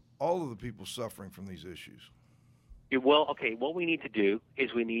help all of the people suffering from these issues. Well, okay, what we need to do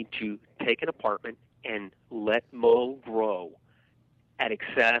is we need to take an apartment and let mold grow at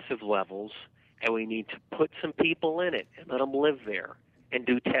excessive levels, and we need to put some people in it and let them live there and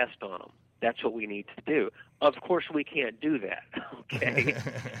do tests on them. That's what we need to do. Of course, we can't do that, okay?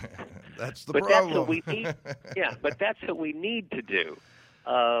 That's the but problem. That's what we need. Yeah, but that's what we need to do.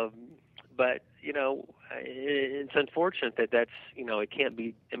 But, it's unfortunate that's, it can't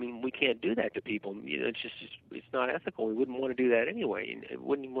be, we can't do that to people. It's it's not ethical. We wouldn't want to do that anyway. I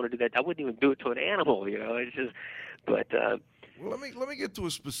wouldn't even want to do that. I wouldn't even do it to an animal, it's just, but... Well, let me get to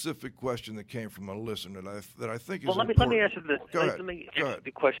a specific question that came from a listener that I think is important. Let me answer the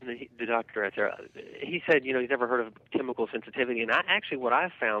the question that the doctor asked. He said, he's never heard of chemical sensitivity, and what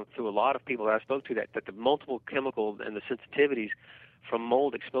I found through a lot of people that I spoke to that the multiple chemical and the sensitivities from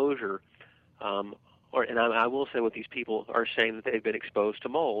mold exposure, and I will say what these people are saying that they've been exposed to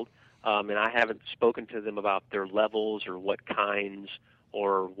mold, and I haven't spoken to them about their levels or what kinds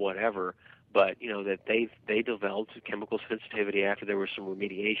or whatever. But that they developed chemical sensitivity after there was some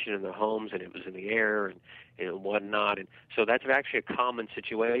remediation in their homes and it was in the air and whatnot, and so that's actually a common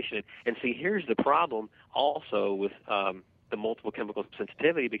situation. And see, here's the problem also with the multiple chemical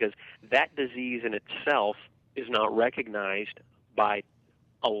sensitivity, because that disease in itself is not recognized by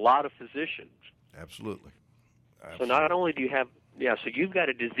a lot of physicians. Absolutely. So not only do you have so you've got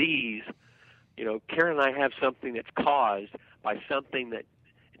a disease. Karen and I have something that's caused by something that.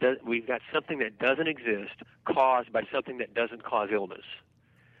 We've got something that doesn't exist caused by something that doesn't cause illness.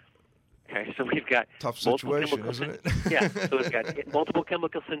 Okay, so we've got tough situation, isn't it? Yeah, so we've got multiple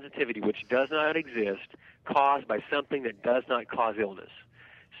chemical sensitivity, which does not exist, caused by something that does not cause illness.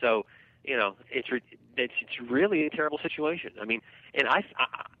 So, it's really a terrible situation. And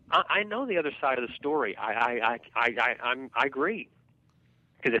I know the other side of the story. I agree,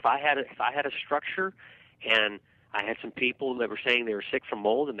 because if I had a structure and I had some people that were saying they were sick from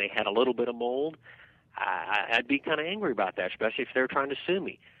mold and they had a little bit of mold, I'd be kind of angry about that, especially if they were trying to sue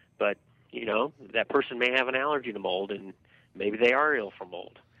me. But, that person may have an allergy to mold and maybe they are ill from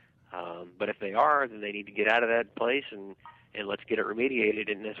mold. But if they are, then they need to get out of that place and let's get it remediated.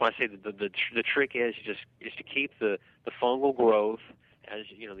 And that's why I say that the trick is to keep the fungal growth, as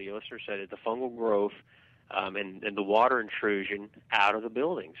the listener said, the fungal growth and the water intrusion out of the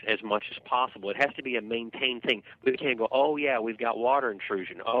buildings as much as possible. It has to be a maintained thing. We can't go, oh, yeah, we've got water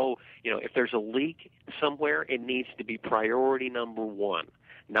intrusion. Oh, if there's a leak somewhere, it needs to be priority number one.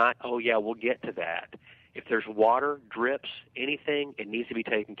 Not, oh, yeah, we'll get to that. If there's water, drips, anything, it needs to be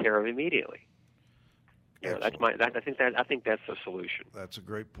taken care of immediately. I think that's the solution. That's a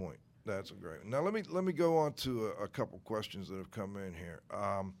great point. Now let me go on to a couple questions that have come in here.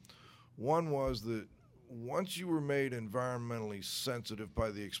 One was that once you were made environmentally sensitive by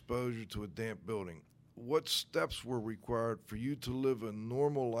the exposure to a damp building, what steps were required for you to live a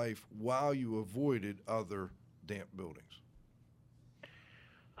normal life while you avoided other damp buildings?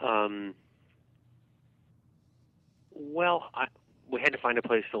 We had to find a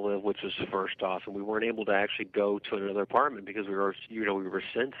place to live, which was first off, and we weren't able to actually go to another apartment because we were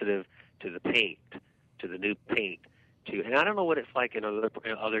sensitive to the paint, to the new paint. And I don't know what it's like in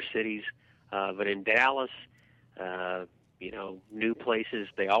other cities, but in Dallas, new places,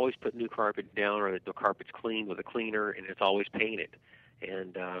 they always put new carpet down, or the carpet's cleaned with a cleaner, and it's always painted.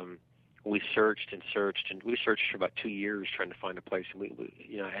 And we searched, and we searched for about 2 years trying to find a place. And we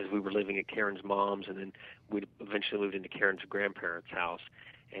as we were living at Karen's mom's, and then we eventually moved into Karen's grandparents' house,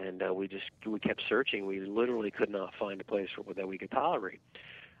 and we kept searching. We literally could not find a place that we could tolerate.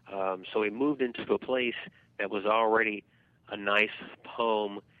 So we moved into a place that was already a nice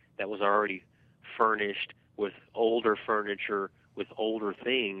home, that was already furnished with older furniture, with older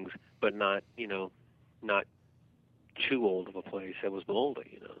things, but not too old of a place that was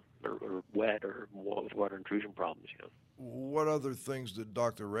moldy, or wet, or with water intrusion problems. What other things did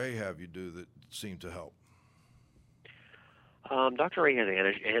Dr. Ray have you do that seemed to help? Dr. Ray has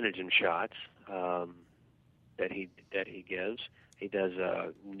antigen shots that he gives. He does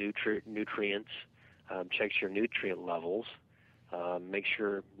nutrients, checks your nutrient levels, make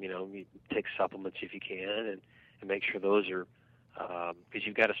sure you take supplements if you can, and make sure those are, because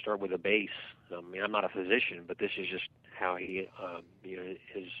you've got to start with a base. I mean, I'm not a physician, but this is just how his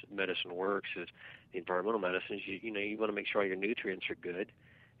medicine works. Is the environmental medicines. You want to make sure all your nutrients are good,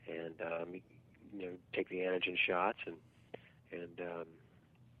 and take the antigen shots, and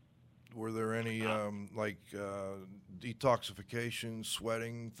were there any detoxification,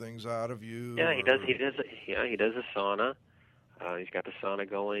 sweating things out of you? Yeah, he does. He does a sauna. He's got the sauna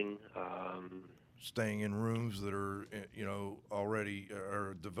going. Staying in rooms that are already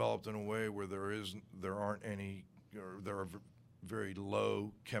are developed in a way where there aren't any, or there are very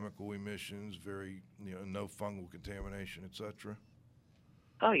low chemical emissions, very no fungal contamination, etc.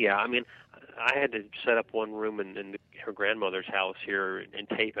 Oh yeah, I mean, I had to set up one room in her grandmother's house here and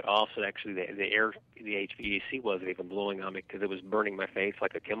tape it off. So actually, the HVAC wasn't even blowing on me because it was burning my face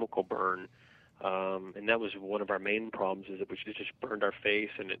like a chemical burn. And that was one of our main problems, is it just burned our face,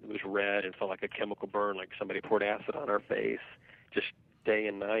 and it was red and felt like a chemical burn, like somebody poured acid on our face, just day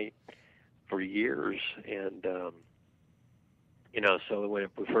and night for years. And so when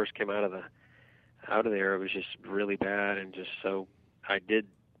we first came out of there, it was just really bad, and just so I did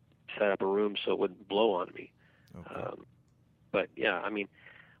set up a room so it wouldn't blow on me. Okay. But yeah, I mean,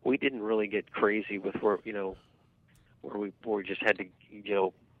 we didn't really get crazy with where we just had to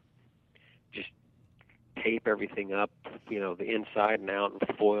just tape everything up, the inside and out, and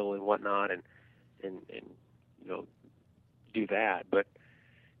foil and whatnot, and do that. But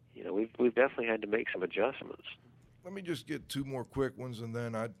we've definitely had to make some adjustments. Let me just get two more quick ones, and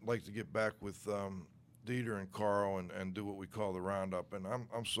then I'd like to get back with Dieter and Carl and do what we call the roundup. And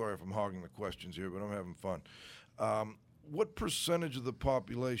I'm sorry if I'm hogging the questions here, but I'm having fun. What percentage of the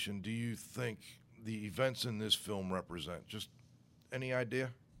population do you think the events in this film represent? Just any idea?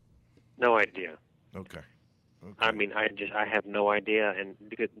 No idea. Okay. I mean, I have no idea, and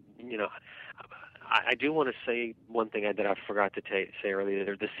because I do want to say one thing that I forgot to say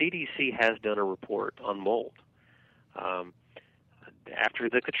earlier. The CDC has done a report on mold. After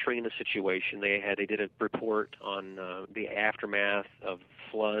the Katrina situation, they did a report on the aftermath of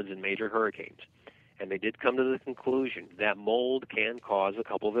floods and major hurricanes, and they did come to the conclusion that mold can cause a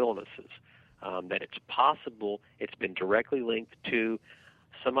couple of illnesses. That it's possible it's been directly linked to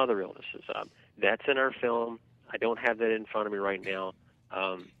some other illnesses. That's in our film. I don't have that in front of me right now,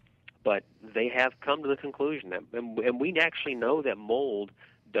 but they have come to the conclusion that, and we actually know that mold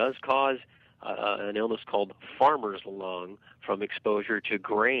does cause an illness called farmer's lung from exposure to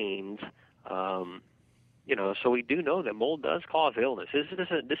grains. So we do know that mold does cause illness. This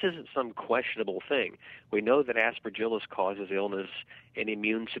isn't some questionable thing. We know that Aspergillus causes illness in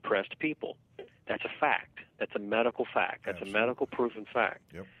immune-suppressed people. That's a fact. That's a medical fact. That's Absolutely. A medical proven fact.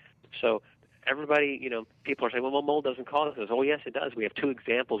 Yep. So everybody, people are saying, well, mold doesn't cause this. Oh, yes, it does. We have two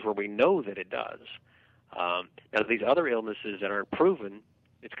examples where we know that it does. Now, these other illnesses that aren't proven,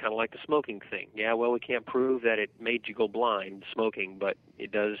 it's kind of like the smoking thing. Yeah, well, we can't prove that it made you go blind, smoking, but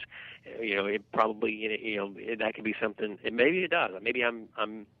it does. It probably, that could be something. Maybe it does. Maybe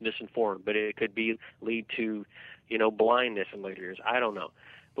I'm misinformed, but it could lead to, blindness in later years. I don't know.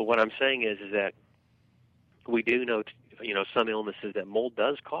 But what I'm saying is that we do know, some illnesses that mold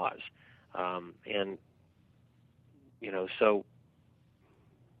does cause, so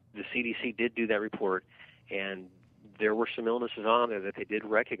the CDC did do that report, and there were some illnesses on there that they did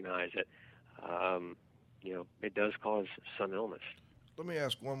recognize it. It does cause some illness. Let me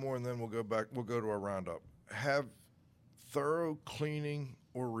ask one more, and then we'll go back. We'll go to our roundup. Have thorough cleaning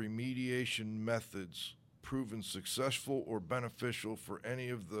or remediation methods proven successful or beneficial for any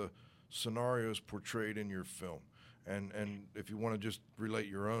of the scenarios portrayed in your film? And if you want to just relate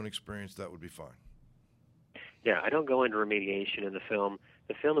your own experience, that would be fine. Yeah, I don't go into remediation in the film.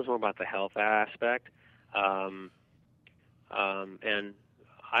 The film is more about the health aspect. And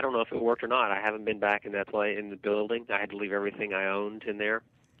I don't know if it worked or not. I haven't been back in the building. I had to leave everything I owned in there,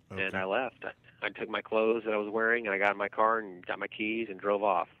 and I left. I took my clothes that I was wearing, and I got in my car and got my keys and drove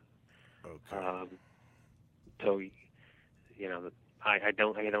off. Okay. I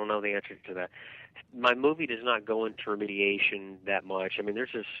don't know the answer to that. My movie does not go into remediation that much. I mean,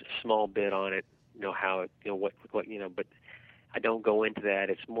 there's a small bit on it, how it, what, but I don't go into that.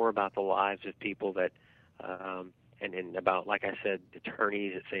 It's more about the lives of people that, and about, like I said,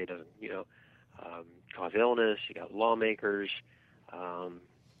 attorneys that say it doesn't, cause illness. You got lawmakers,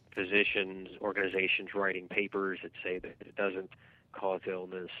 physicians, organizations writing papers that say that it doesn't cause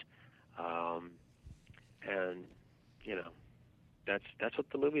illness, and that's what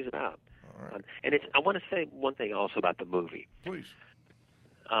the movie's about. All right. And I want to say one thing also about the movie. Please.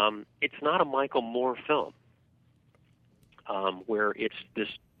 It's not a Michael Moore film where it's this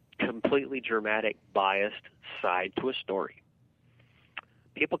completely dramatic, biased side to a story.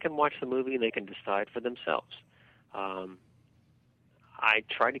 People can watch the movie and they can decide for themselves. I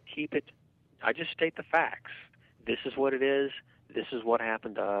try to keep it, I just state the facts. This is what it is. This is what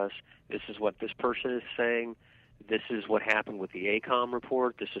happened to us. This is what this person is saying. This is what happened with the ACOM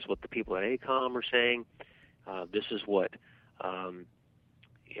report. This is what the people at ACOM are saying. This is what,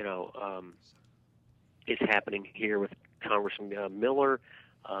 is happening here with Congressman Miller.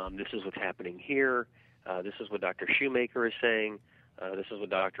 This is what's happening here. This is what Dr. Shoemaker is saying. This is what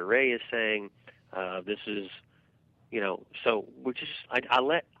Dr. Ray is saying. This is, so we're just,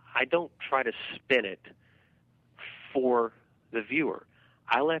 I don't try to spin it for the viewer.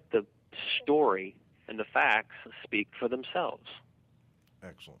 I let the story and the facts speak for themselves.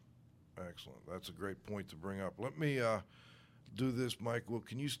 Excellent. That's a great point to bring up. Let me do this, Mike. Well,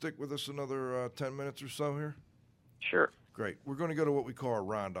 can you stick with us another 10 minutes or so here? Sure. Great. We're going to go to what we call a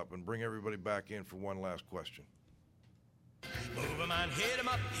roundup and bring everybody back in for one last question. Move 'em on, hit 'em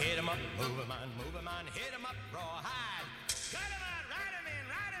up, hit 'em up, move 'em on, hit 'em up, rawhide. Cut 'em out, ride 'em in,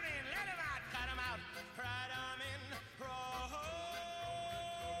 let 'em out, cut 'em out, ride 'em in, rawhide.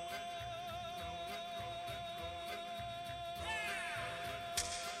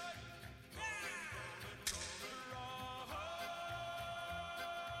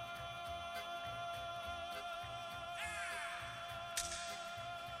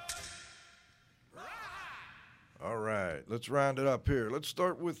 All right, let's round it up here. Let's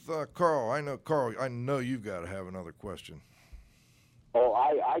start with Carl. Carl, I know you've got to have another question. Oh,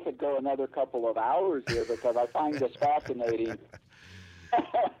 I could go another couple of hours here because I find this fascinating.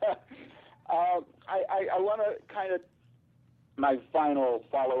 I want to kind of, my final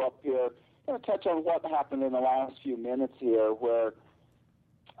follow-up here, I want to touch on what happened in the last few minutes here where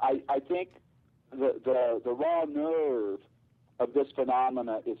I think the raw nerve of this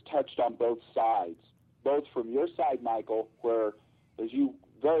phenomena is touched on both sides. Both from your side, Michael, where, as you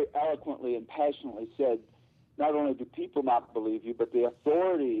very eloquently and passionately said, not only do people not believe you, but the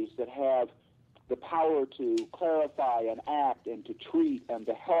authorities that have the power to clarify and act and to treat and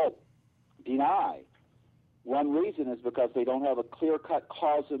to help deny. One reason is because they don't have a clear-cut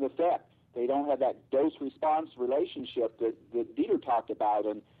cause and effect. They don't have that dose-response relationship that Dieter talked about.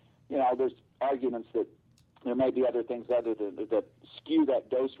 And, there's arguments that there may be other things other than that skew that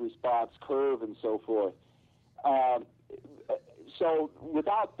dose-response curve and so forth. So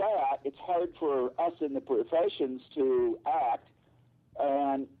without that, it's hard for us in the professions to act,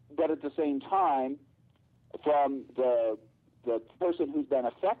 but at the same time, from the person who's been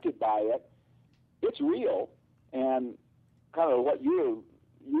affected by it, it's real. And kind of what you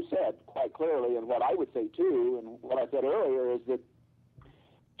said quite clearly, and what I would say too, and what I said earlier, is that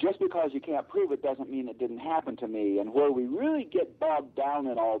just because you can't prove it doesn't mean it didn't happen to me. And where we really get bogged down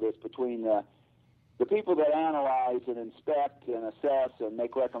in all this between the the people that analyze and inspect and assess and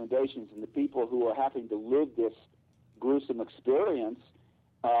make recommendations, and the people who are having to live this gruesome experience,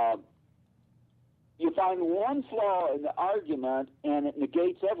 you find one flaw in the argument and it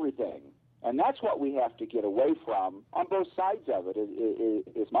negates everything. And that's what we have to get away from on both sides of it,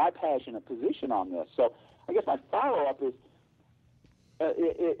 is my passionate position on this. So I guess my follow-up is,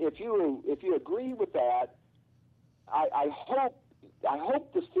 if you agree with that, I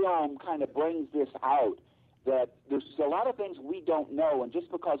hope this film kind of brings this out, that there's a lot of things we don't know, and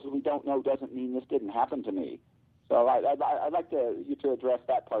just because we don't know doesn't mean this didn't happen to me. So I'd like you to address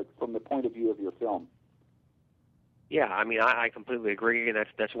that part from the point of view of your film. Yeah, I mean, I completely agree, and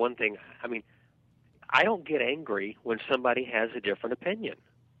that's one thing. I mean, I don't get angry when somebody has a different opinion.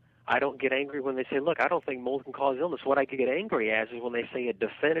 I don't get angry when they say, look, I don't think mold can cause illness. What I get angry as is when they say a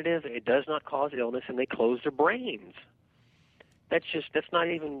definitive, it does not cause illness, and they close their brains. That's not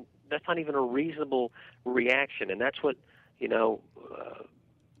even a reasonable reaction, and that's what,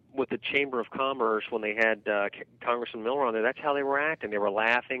 with the Chamber of Commerce, when they had Congressman Miller on there, that's how they were acting. They were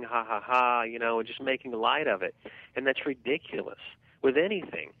laughing, ha, ha, ha, and just making light of it. And that's ridiculous with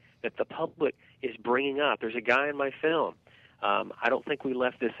anything that the public is bringing up. There's a guy in my film. I don't think we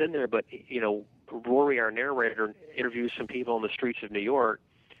left this in there, but, Rory, our narrator, interviews some people on the streets of New York,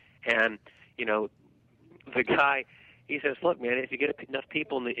 and, the guy, he says, look, man, if you get enough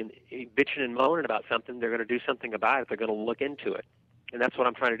people in bitching and moaning about something, they're going to do something about it. They're going to look into it. And that's what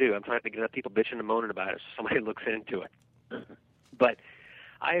I'm trying to do. I'm trying to get enough people bitching and moaning about it so somebody looks into it. But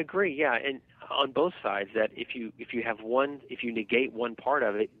I agree, yeah, and on both sides, that if you negate one part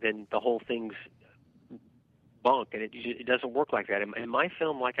of it, then the whole thing's bunk, and it doesn't work like that. In my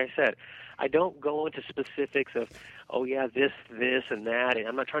film, like I said, I don't go into specifics of, oh yeah, this, and that, and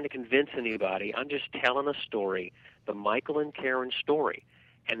I'm not trying to convince anybody. I'm just telling a story, the Michael and Karen story,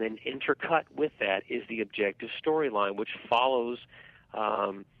 and then intercut with that is the objective storyline, which follows,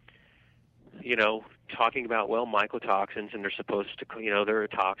 talking about, mycotoxins, and they're supposed to, they're a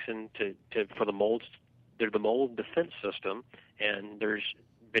toxin for the molds. They're the mold defense system, and there's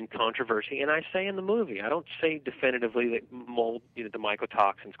been controversy. And I say in the movie, I don't say definitively that mold, the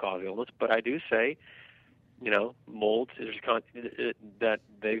mycotoxins cause illness, but I do say, molds,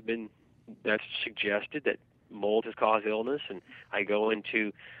 that's suggested that mold has caused illness, and I go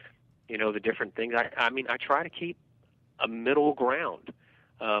into, the different things. I mean, I try to keep a middle ground,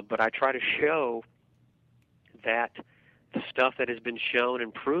 but I try to show that the stuff that has been shown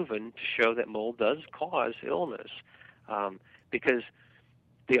and proven to show that mold does cause illness, because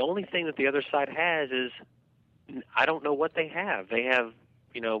the only thing that the other side has is, I don't know what they have. They have,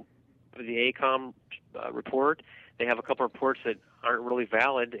 the ACOM report. They have a couple of reports that aren't really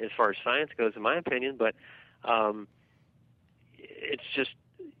valid as far as science goes, in my opinion, but it's just,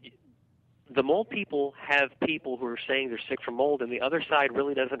 the mold people have people who are saying they're sick from mold, and the other side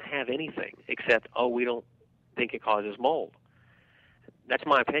really doesn't have anything except, we don't think it causes mold. That's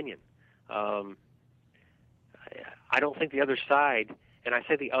my opinion. I don't think the other side, and I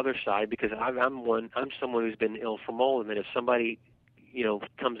say the other side because I'm someone who's been ill from mold, and then if somebody,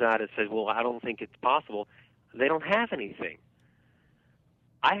 comes out and says, well, I don't think it's possible, they don't have anything.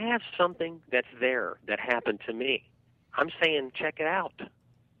 I have something that's there that happened to me. I'm saying check it out.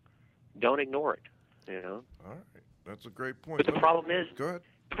 Don't ignore it. All right, that's a great point. But the problem is, go ahead.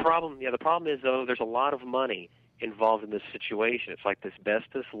 The problem is though, there's a lot of money involved in this situation. It's like the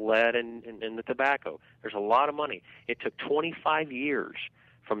asbestos, lead, and the tobacco. There's a lot of money. It took 25 years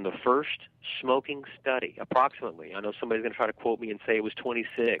from the first smoking study, approximately. I know somebody's going to try to quote me and say it was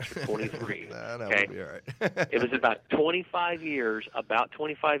 26 or 23. That okay? would be all right. It was about 25 years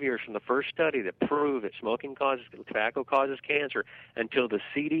from the first study that proved that tobacco causes cancer, until the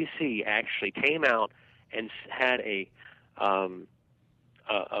CDC actually came out and had a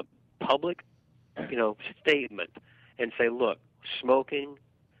public, statement and say, look, smoking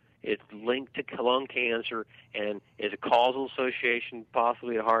is linked to lung cancer and is a causal association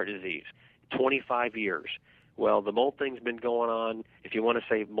possibly to heart disease. 25 years. Well, the mold thing's been going on. If you want to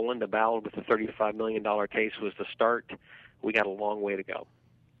say Melinda Ballard with the $35 million case was the start, we got a long way to go.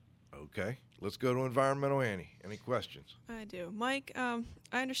 Okay. Let's go to Environmental Annie. Any questions? I do. Mike, I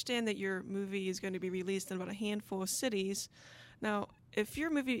understand that your movie is going to be released in about a handful of cities. Now, if your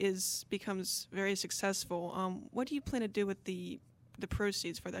movie becomes very successful, what do you plan to do with the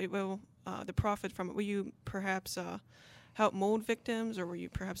proceeds for that? Will the profit from it? Will you perhaps help mold victims, or will you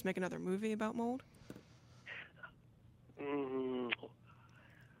perhaps make another movie about mold?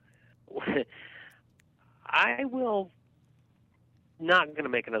 I will not going to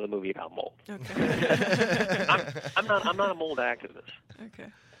make another movie about mold. Okay. I'm not a mold activist. Okay.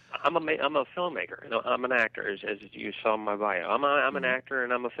 I'm a filmmaker. I'm an actor, as you saw in my bio. I'm an actor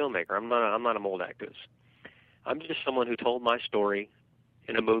and I'm a filmmaker. I'm not a mold activist. I'm just someone who told my story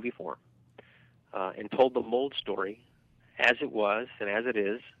in a movie form, and told the mold story as it was and as it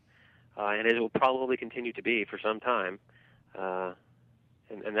is, and as it will probably continue to be for some time.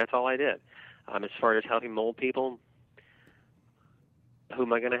 And that's all I did. As far as helping mold people, who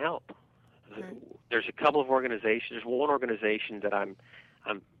am I going to help? Right. There's a couple of organizations. There's one organization that I'm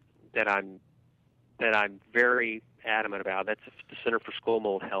very adamant about. That's the Center for School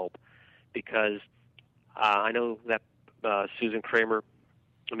Mold Help, because I know that Susan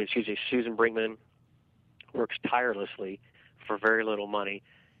Brinkman works tirelessly for very little money,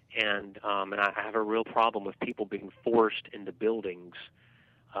 and I have a real problem with people being forced into buildings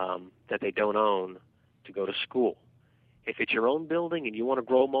that they don't own to go to school. If it's your own building and you want to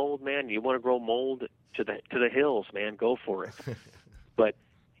grow mold, man, you want to grow mold to the hills, man, go for it. But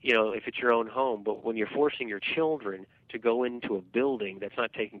if it's your own home, but when you're forcing your children to go into a building that's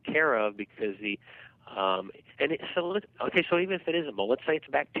not taken care of because so even if it isn't mold, let's say it's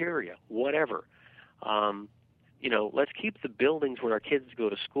bacteria, whatever. Let's keep the buildings where our kids go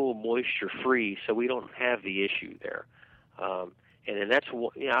to school moisture-free, so we don't have the issue there. And that's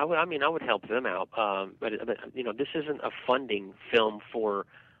what, I would help them out. But this isn't a funding film for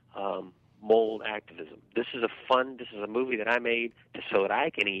mold activism. This is a movie that I made so that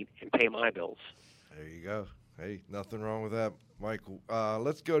I can eat and pay my bills. There you go. Hey, nothing wrong with that, Michael.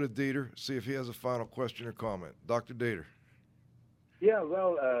 Let's go to Dieter, see if he has a final question or comment. Dr. Dieter. Yeah,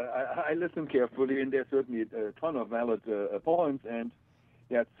 well, I listened carefully, and there's certainly a ton of valid points, and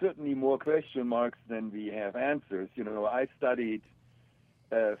there's certainly more question marks than we have answers. I studied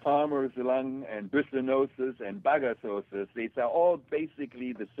farmer's lung and brucellosis and bagasosis. These are all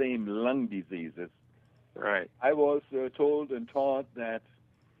basically the same lung diseases. Right. I was told and taught that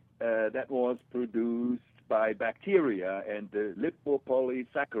that was produced by bacteria and the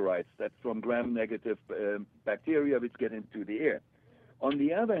lipopolysaccharides. That's from gram-negative bacteria which get into the air. On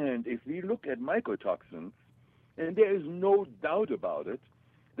the other hand, if we look at mycotoxins, and there is no doubt about it,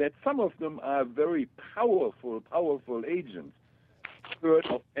 that some of them are very powerful agents. Heard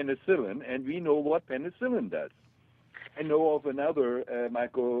of penicillin, and we know what penicillin does. I know of another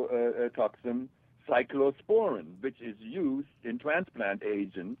mycotoxin, cyclosporin, which is used in transplant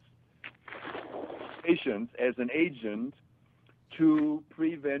patients as an agent to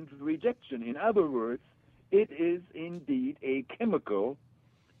prevent rejection. In other words, it is indeed a chemical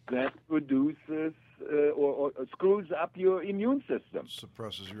that produces or screws up your immune system.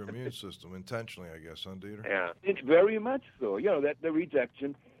 Suppresses your immune system intentionally, I guess, huh, Dieter? Yeah. It's very much so. That the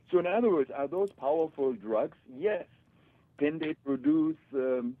rejection. So in other words, are those powerful drugs? Yes. Can they produce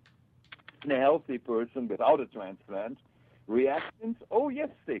in a healthy person without a transplant reactions? Oh, yes,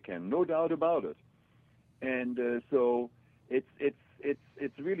 they can. No doubt about it. And so it's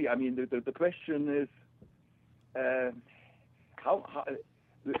really. I mean, the question is.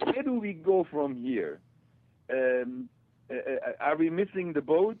 Where do we go from here? Are we missing the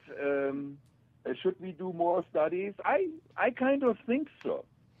boat? Should we do more studies? I kind of think so.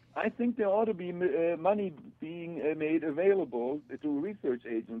 I think there ought to be money being made available to research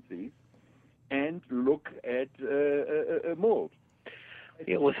agencies and look at mold.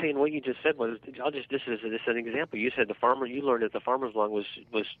 Yeah, well, see, and what you just said was, this is an example. You said you learned that the farmer's lung was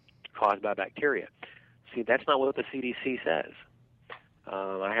caused by bacteria. See, that's not what the CDC says.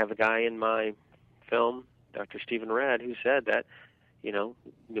 I have a guy in my film, Dr. Stephen Redd, who said that,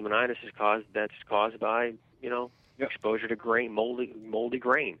 pneumonitis is caused by, exposure to moldy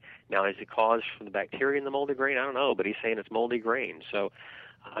grain. Now, is it caused from the bacteria in the moldy grain? I don't know, but he's saying it's moldy grain. So,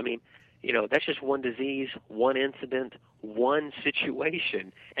 I mean, that's just one disease, one incident, one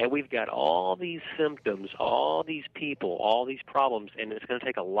situation, and we've got all these symptoms, all these people, all these problems, and it's going to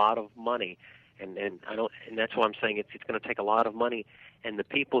take a lot of money. And that's why I'm saying it's going to take a lot of money, and the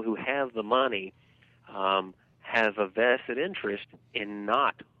people who have the money have a vested interest in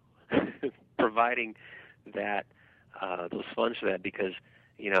not providing that those funds for that, because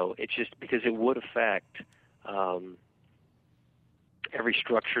it's just because it would affect every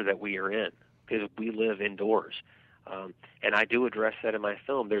structure that we are in, because we live indoors, and I do address that in my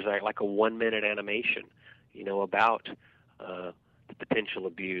film. There's like a 1-minute animation, about the potential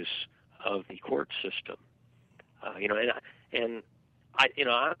abuse of the court system, and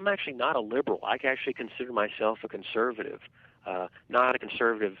I'm actually not a liberal. I actually consider myself a conservative, not a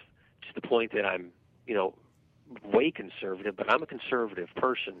conservative to the point that I'm, way conservative, but I'm a conservative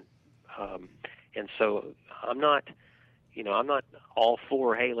person, and so I'm not all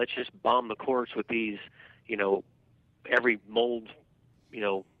for, hey, let's just bomb the courts with these, every mold,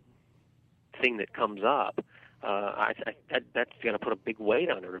 thing that comes up, that's going to put a big weight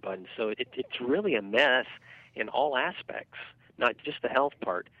on everybody. So it's really a mess in all aspects, not just the health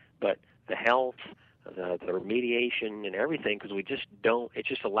part, but the health, the remediation, and everything, because we just don't. It's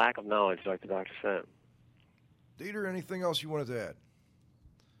just a lack of knowledge, like the doctor said. Dieter, anything else you wanted to add?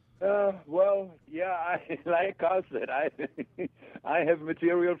 Well, yeah, like Carl said, I have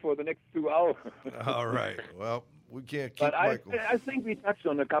material for the next 2 hours. All right. Well, we can't keep But Michael. I think we touched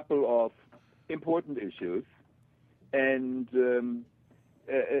on a couple of important issues, and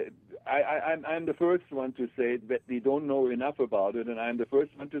I'm the first one to say that we don't know enough about it, and I'm the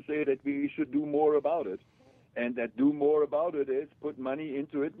first one to say that we should do more about it. And that do more about it is put money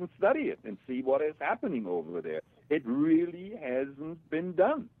into it and study it and see what is happening over there. It really hasn't been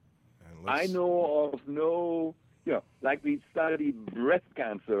done. I know of no, like we study breast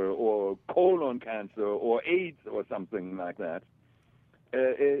cancer or colon cancer or AIDS or something like that.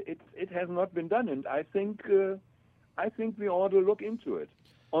 It has not been done, and I think we ought to look into it.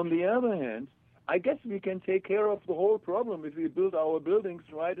 On the other hand, I guess we can take care of the whole problem if we build our buildings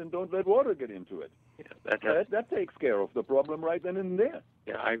right and don't let water get into it. Yeah, that takes care of the problem right then and there.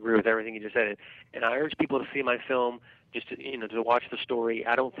 Yeah, I agree with everything you just said, and I urge people to see my film, just to watch the story.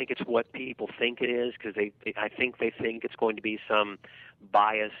 I don't think it's what people think it is, because I think they think it's going to be some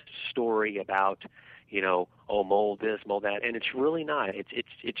biased story about, mold this, mold that, and it's really not. It's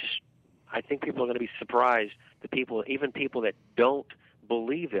just, I think people are going to be surprised. Even people that don't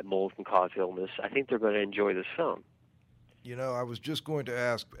believe that mold can cause illness, I think they're going to enjoy this film. I was just going to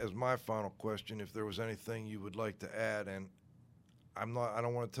ask as my final question if there was anything you would like to add, and I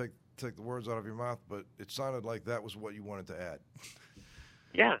don't want to take the words out of your mouth, but it sounded like that was what you wanted to add.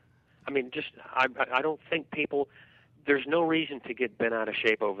 Yeah. I mean, I don't think there's no reason to get bent out of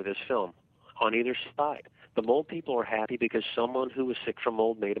shape over this film on either side. The mold people are happy because someone who was sick from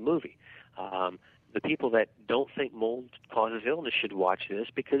mold made a movie. The people that don't think mold causes illness should watch this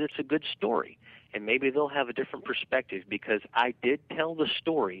because it's a good story. And maybe they'll have a different perspective, because I did tell the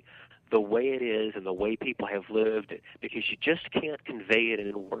story the way it is and the way people have lived it, because you just can't convey it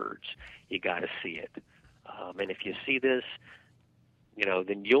in words. You got to see it. And if you see this,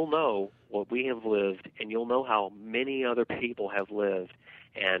 then you'll know what we have lived, and you'll know how many other people have lived.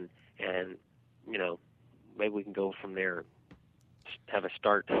 And maybe we can go from there, have a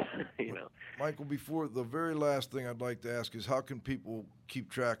start, Michael, before the very last thing I'd like to ask is, how can people keep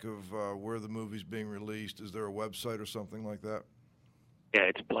track of where the movie's being released? Is there a website or something like that? Yeah,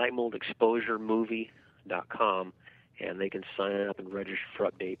 it's blackmoldexposuremovie.com, and they can sign up and register for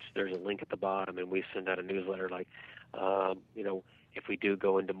updates. There's a link at the bottom, and we send out a newsletter if we do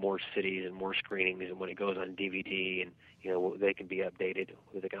go into more cities and more screenings, and when it goes on DVD, and they can be updated.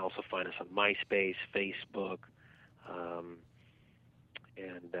 They can also find us on MySpace, Facebook,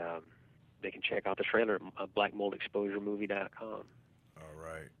 and they can check out the trailer at blackmoldexposuremovie.com. All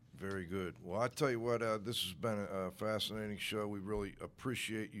right. Very good. Well, I tell you what, this has been a fascinating show. We really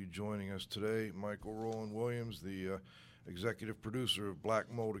appreciate you joining us today. Michael Roland Williams, the executive producer of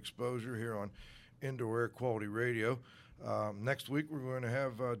Black Mold Exposure here on Indoor Air Quality Radio. Next week, we're going to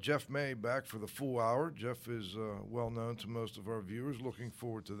have Jeff May back for the full hour. Jeff is well known to most of our viewers. Looking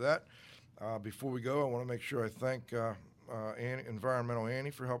forward to that. Before we go, I want to make sure I thank Environmental Annie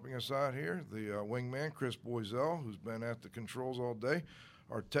for helping us out here, the wingman, Chris Boisel, who's been at the controls all day,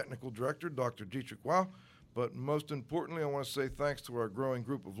 our technical director, Dr. Dietrich Wow. But most importantly, I want to say thanks to our growing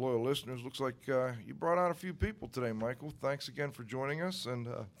group of loyal listeners. Looks like you brought out a few people today, Michael. Thanks again for joining us, and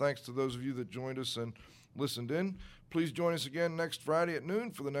thanks to those of you that joined us and listened in. Please join us again next Friday at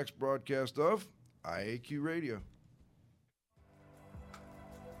noon for the next broadcast of IAQ Radio.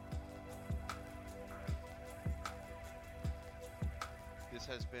 This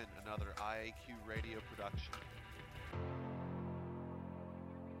has been another IAQ Radio production.